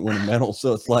and didn't win a medal.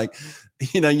 So it's like,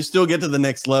 you still get to the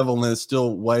next level, and there's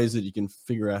still ways that you can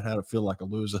figure out how to feel like a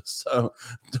loser. So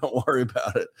don't worry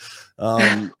about it.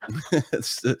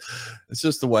 It's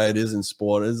just the way it is in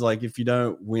sport. It's like if you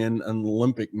don't win an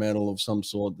Olympic medal of some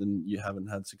sort, then you haven't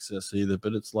had success either.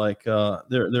 But it's like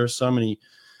there are so many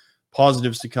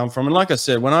positives to come from. And like I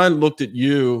said, when I looked at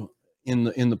you in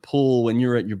the pool when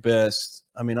you're at your best,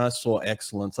 I mean, I saw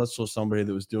excellence. I saw somebody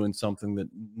that was doing something that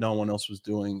no one else was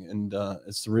doing. And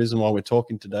it's the reason why we're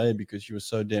talking today, because you were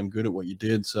so damn good at what you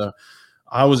did. So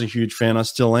I was a huge fan. I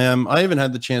still am. I even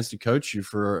had the chance to coach you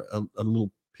for a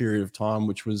little period of time,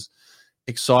 which was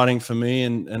exciting for me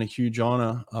and a huge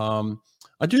honor.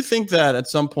 I do think that at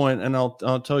some point, and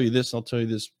I'll tell you this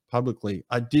publicly,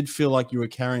 I did feel like you were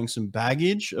carrying some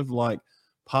baggage of like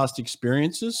past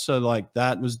experiences. So like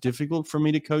that was difficult for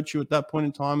me to coach you at that point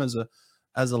in time as a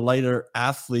later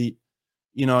athlete.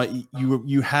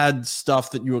 You had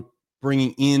stuff that you were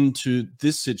bringing into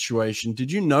this situation.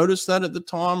 Did you notice that at the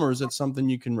time, or is that something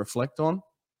you can reflect on?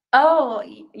 Oh,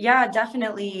 yeah,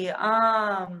 definitely.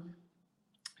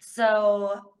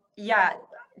 So yeah,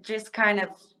 just kind of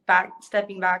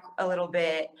stepping back a little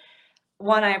bit.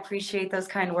 One, I appreciate those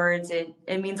kind words.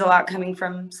 It means a lot coming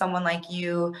from someone like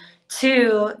you.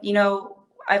 Two,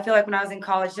 I feel like when I was in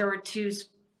college, there were two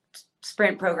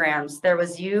sprint programs. There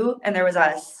was you and there was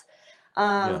us.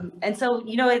 And so,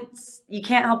 you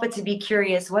can't help but to be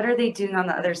curious. What are they doing on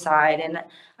the other side? And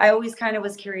I always kind of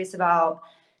was curious about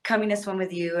coming to swim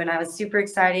with you. And I was super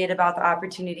excited about the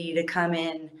opportunity to come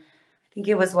in. I think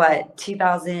it was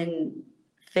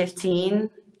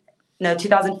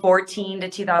 2014 to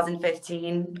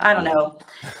 2015. I don't know.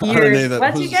 Years.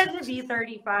 Once you get to be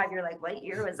 35, you're like, what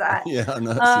year was that? Yeah,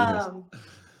 no.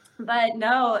 But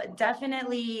no,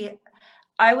 definitely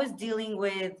I was dealing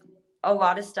with a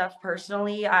lot of stuff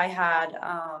personally. I had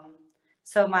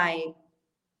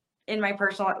in my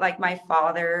personal, like my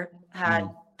father had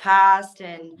passed,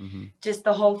 and just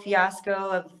the whole fiasco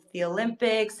of the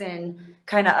Olympics and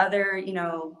kind of other,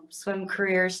 swim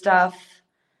career stuff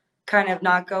kind of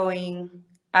not going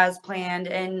as planned.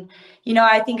 And,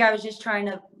 I think I was just trying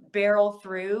to barrel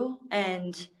through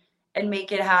and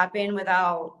make it happen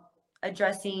without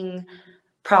addressing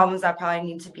problems that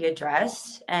probably need to be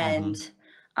addressed. And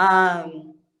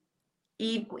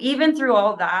even through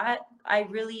all that, I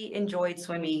really enjoyed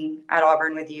swimming at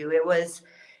Auburn with you. It was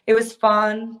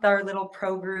fun, our little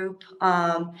pro group.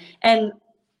 And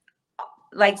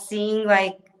like seeing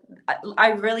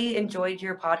I really enjoyed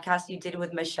your podcast you did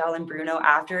with Michelle and Bruno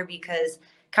after, because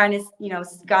kind of,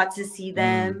 got to see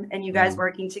them and you guys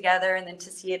working together, and then to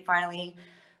see it finally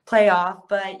play off.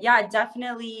 But yeah,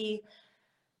 definitely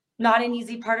not an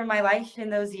easy part of my life in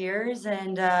those years.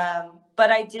 And,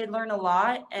 but I did learn a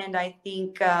lot. And I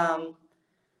think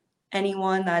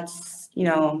anyone that's,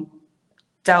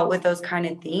 dealt with those kind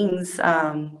of things,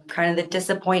 kind of the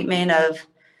disappointment of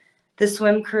the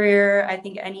swim career. I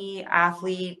think any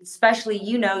athlete, especially,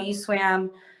 you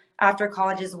swam after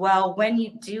college as well. When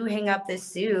you do hang up this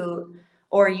suit,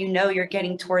 or you're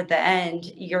getting toward the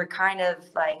end, you're kind of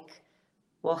like,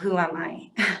 well, who am I?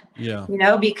 Yeah.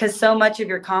 Because so much of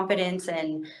your confidence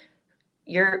and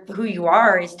who you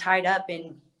are is tied up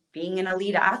in being an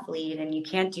elite athlete, and you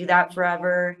can't do that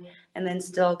forever. And then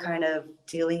still kind of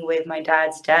dealing with my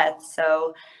dad's death.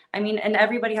 So I mean, and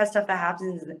everybody has stuff that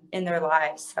happens in their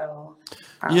lives. So,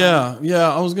 yeah,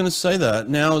 I was going to say that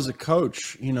now as a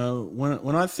coach,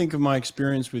 when I think of my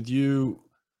experience with you,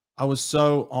 I was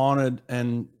so honored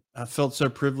and I felt so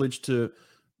privileged to,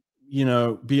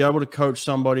 be able to coach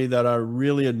somebody that I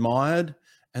really admired.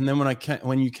 And then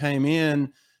when you came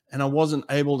in and I wasn't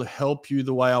able to help you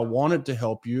the way I wanted to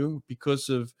help you because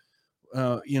of,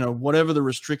 whatever the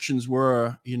restrictions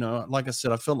were, like I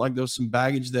said, I felt like there was some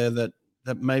baggage there that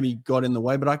maybe got in the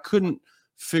way, but I couldn't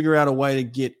figure out a way to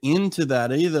get into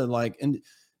that either. And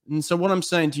so what I'm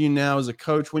saying to you now as a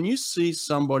coach, when you see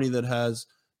somebody that has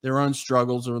their own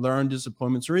struggles or their own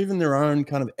disappointments, or even their own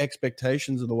kind of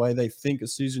expectations of the way they think a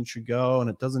season should go, and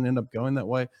it doesn't end up going that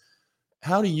way,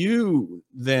 how do you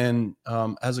then,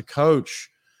 as a coach,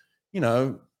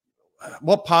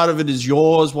 what part of it is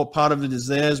yours? What part of it is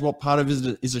theirs? What part of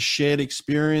it is a shared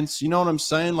experience? You know what I'm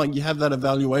saying? Like you have that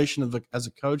evaluation as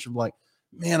a coach of like,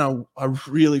 man, I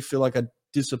really feel like I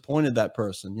disappointed that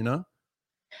person, you know?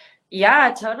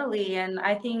 Yeah, totally. And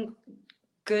I think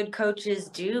good coaches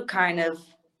do kind of,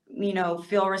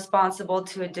 feel responsible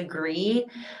to a degree.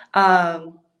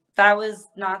 That was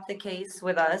not the case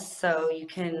with us, so you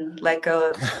can let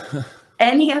go of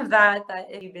any of that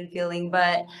if you've been feeling.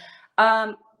 But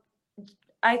um,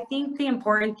 I think the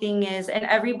important thing is, and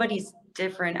everybody's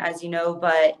different, as you know,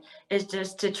 but is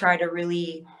just to try to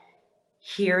really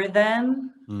hear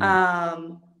them,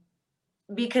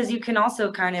 because you can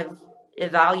also kind of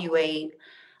evaluate.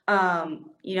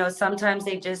 Sometimes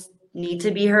they just need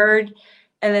to be heard,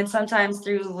 and then sometimes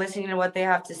through listening to what they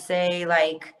have to say,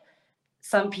 like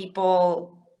some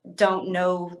people don't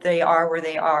know they are where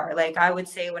they are. Like I would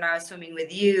say when I was swimming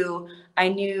with you, I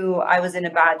knew I was in a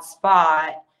bad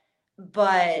spot,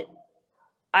 but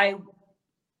I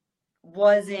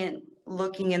wasn't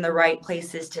looking in the right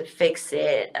places to fix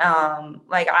it.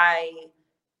 Like I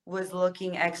was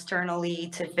looking externally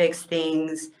to fix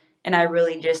things, and I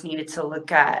really just needed to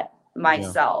look at Yeah.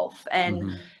 myself.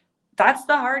 And that's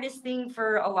the hardest thing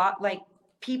for a lot, like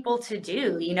people to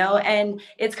do, and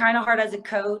it's kind of hard as a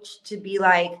coach to be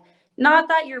like, not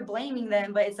that you're blaming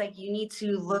them, but it's like you need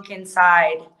to look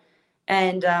inside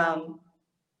and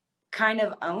kind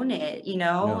of own it.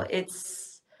 Yeah.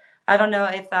 It's, I don't know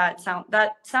if that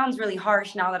sounds really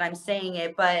harsh now that I'm saying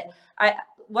it, but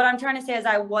what I'm trying to say is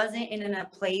I wasn't in a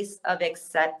place of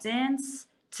acceptance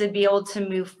to be able to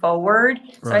move forward.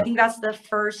 So I think that's the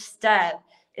first step,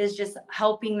 is just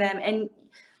helping them and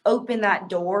open that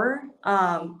door.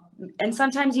 And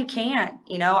sometimes you can't,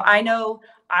 I know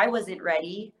I wasn't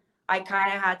ready. I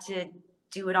kind of had to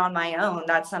do it on my own.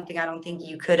 That's something I don't think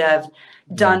you could have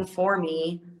done for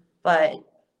me, but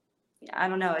I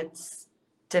don't know. It's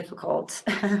difficult.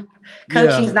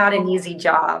 Coaching's not an easy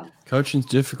job. Coaching's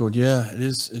difficult. Yeah, it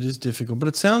is. It is difficult. But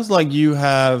it sounds like you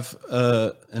have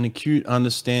an acute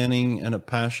understanding and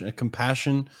a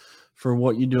compassion for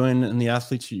what you're doing and the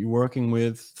athletes that you're working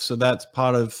with. So that's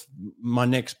part of my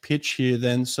next pitch here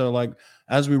then. So like,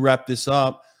 as we wrap this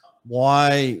up,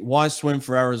 why swim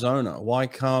for Arizona? Why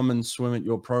come and swim at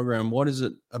your program? What is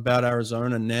it about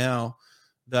Arizona now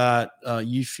that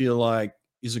you feel like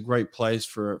is a great place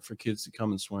for kids to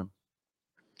come and swim?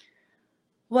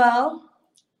 Well,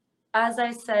 as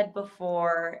I said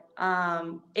before,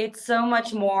 it's so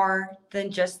much more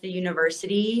than just the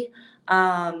university.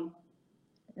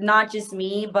 Not just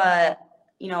me, but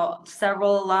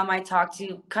several alum I talked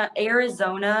to.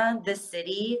 Arizona, the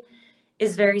city,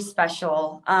 is very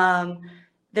special.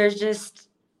 There's just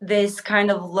this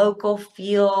kind of local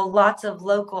feel, lots of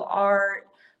local art,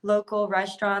 local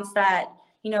restaurants, that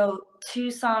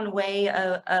Tucson way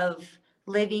of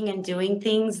living and doing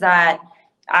things that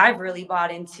I've really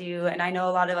bought into, and I know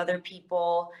a lot of other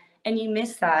people. And you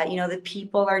miss that. The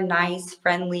people are nice,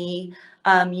 friendly.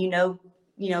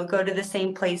 Go to the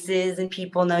same places and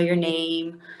people know your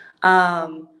name.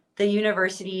 The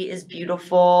university is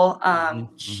beautiful.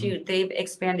 Shoot, they've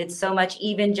expanded so much,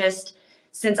 even just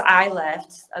since I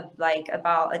left, like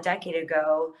about a decade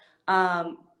ago.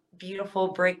 Beautiful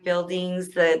brick buildings,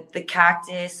 the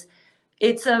cactus.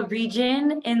 It's a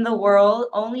region in the world,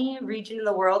 only region in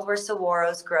the world where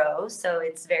saguaros grow. So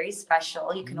it's very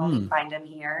special. You can only find them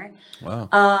here.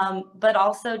 Wow. But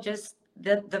also just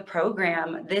the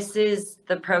program. This is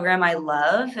the program I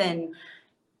love. And,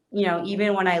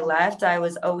 even when I left, I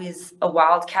was always a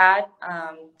wildcat.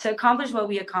 To accomplish what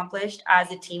we accomplished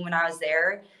as a team when I was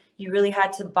there, you really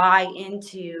had to buy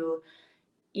into,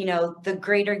 the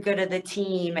greater good of the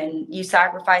team, and you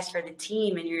sacrifice for the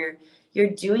team, and you're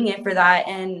doing it for that.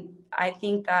 And I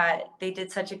think that they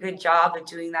did such a good job of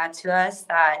doing that to us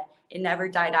that it never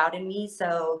died out in me.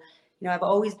 So, I've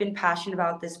always been passionate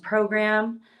about this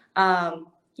program.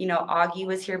 Augie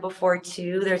was here before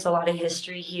too. There's a lot of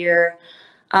history here.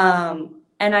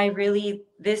 And I really,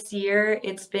 this year,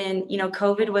 it's been,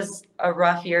 COVID was a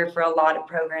rough year for a lot of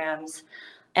programs.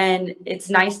 And it's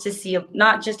nice to see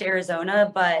not just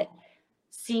Arizona, but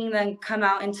seeing them come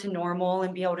out into normal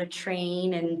and be able to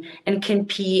train and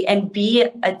compete and be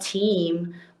a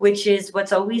team, which is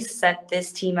what's always set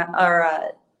this team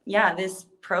this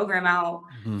program out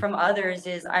from others.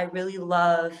 Is I really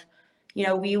love,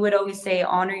 we would always say,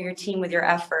 honor your team with your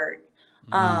effort,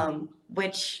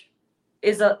 which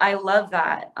is I love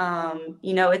that.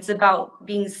 It's about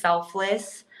being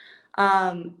selfless.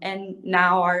 And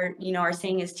now our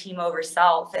saying is team over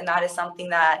self. And that is something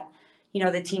that,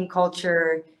 the team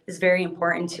culture is very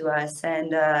important to us.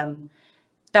 And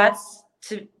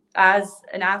as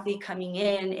an athlete coming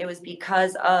in, it was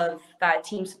because of that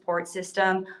team support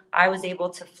system, I was able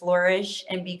to flourish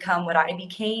and become what I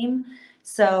became.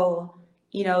 So,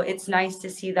 you know, it's nice to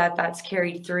see that that's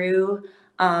carried through.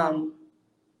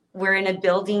 We're in a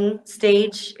building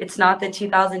stage. It's not the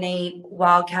 2008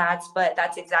 Wildcats, but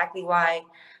that's exactly why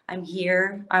I'm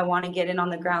here. I want to get in on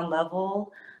the ground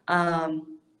level.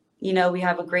 You know, we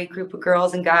have a great group of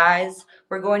girls and guys.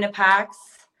 We're going to PAX.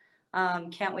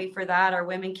 Can't wait for that. Our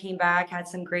women came back, had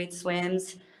some great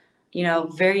swims, you know,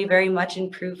 very, very much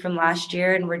improved from last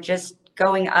year. And we're just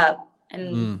going up,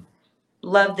 and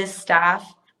love this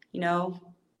staff, you know,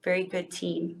 very good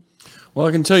team. Well,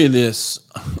 I can tell you this,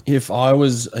 if I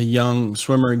was a young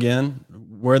swimmer again,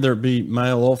 whether it be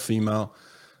male or female,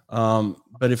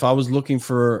 but if I was looking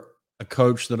for a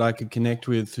coach that I could connect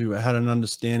with who had an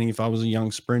understanding, if I was a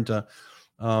young sprinter,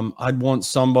 I'd want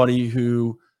somebody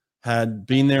who had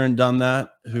been there and done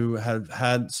that, who have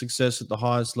had success at the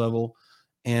highest level,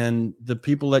 and the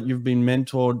people that you've been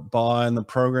mentored by and the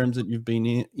programs that you've been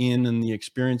in and the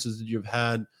experiences that you've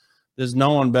had. There's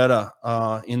no one better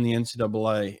in the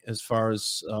NCAA as far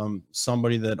as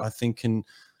somebody that I think can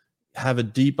have a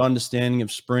deep understanding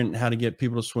of sprint and how to get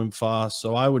people to swim fast.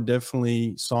 So I would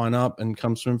definitely sign up and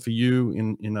come swim for you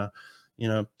in a, you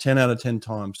know, 10 out of 10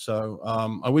 times. So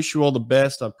I wish you all the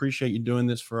best. I appreciate you doing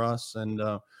this for us, and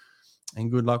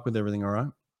good luck with everything. All right.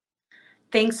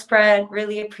 Thanks, Fred.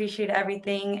 Really appreciate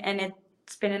everything. And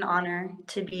it's been an honor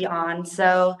to be on.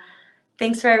 So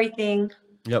thanks for everything.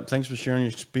 Yep. Thanks for sharing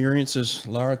your experiences.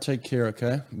 Lara, take care.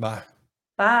 Okay. Bye.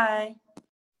 Bye.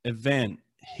 Event,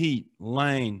 heat,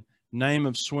 lane, name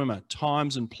of swimmer,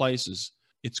 times and places.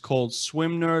 It's called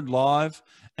Swim Nerd Live,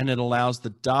 and it allows the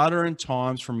data and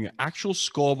times from your actual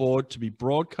scoreboard to be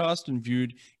broadcast and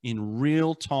viewed in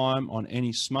real time on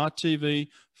any smart TV,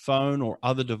 phone, or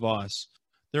other device.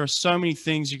 There are so many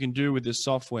things you can do with this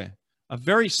software. A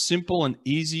very simple and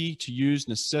easy to use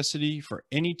necessity for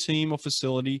any team or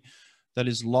facility that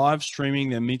is live streaming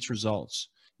their meets results.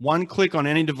 One click on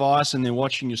any device and they're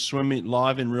watching your swim meet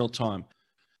live in real time.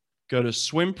 Go to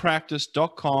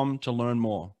swimpractice.com to learn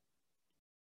more.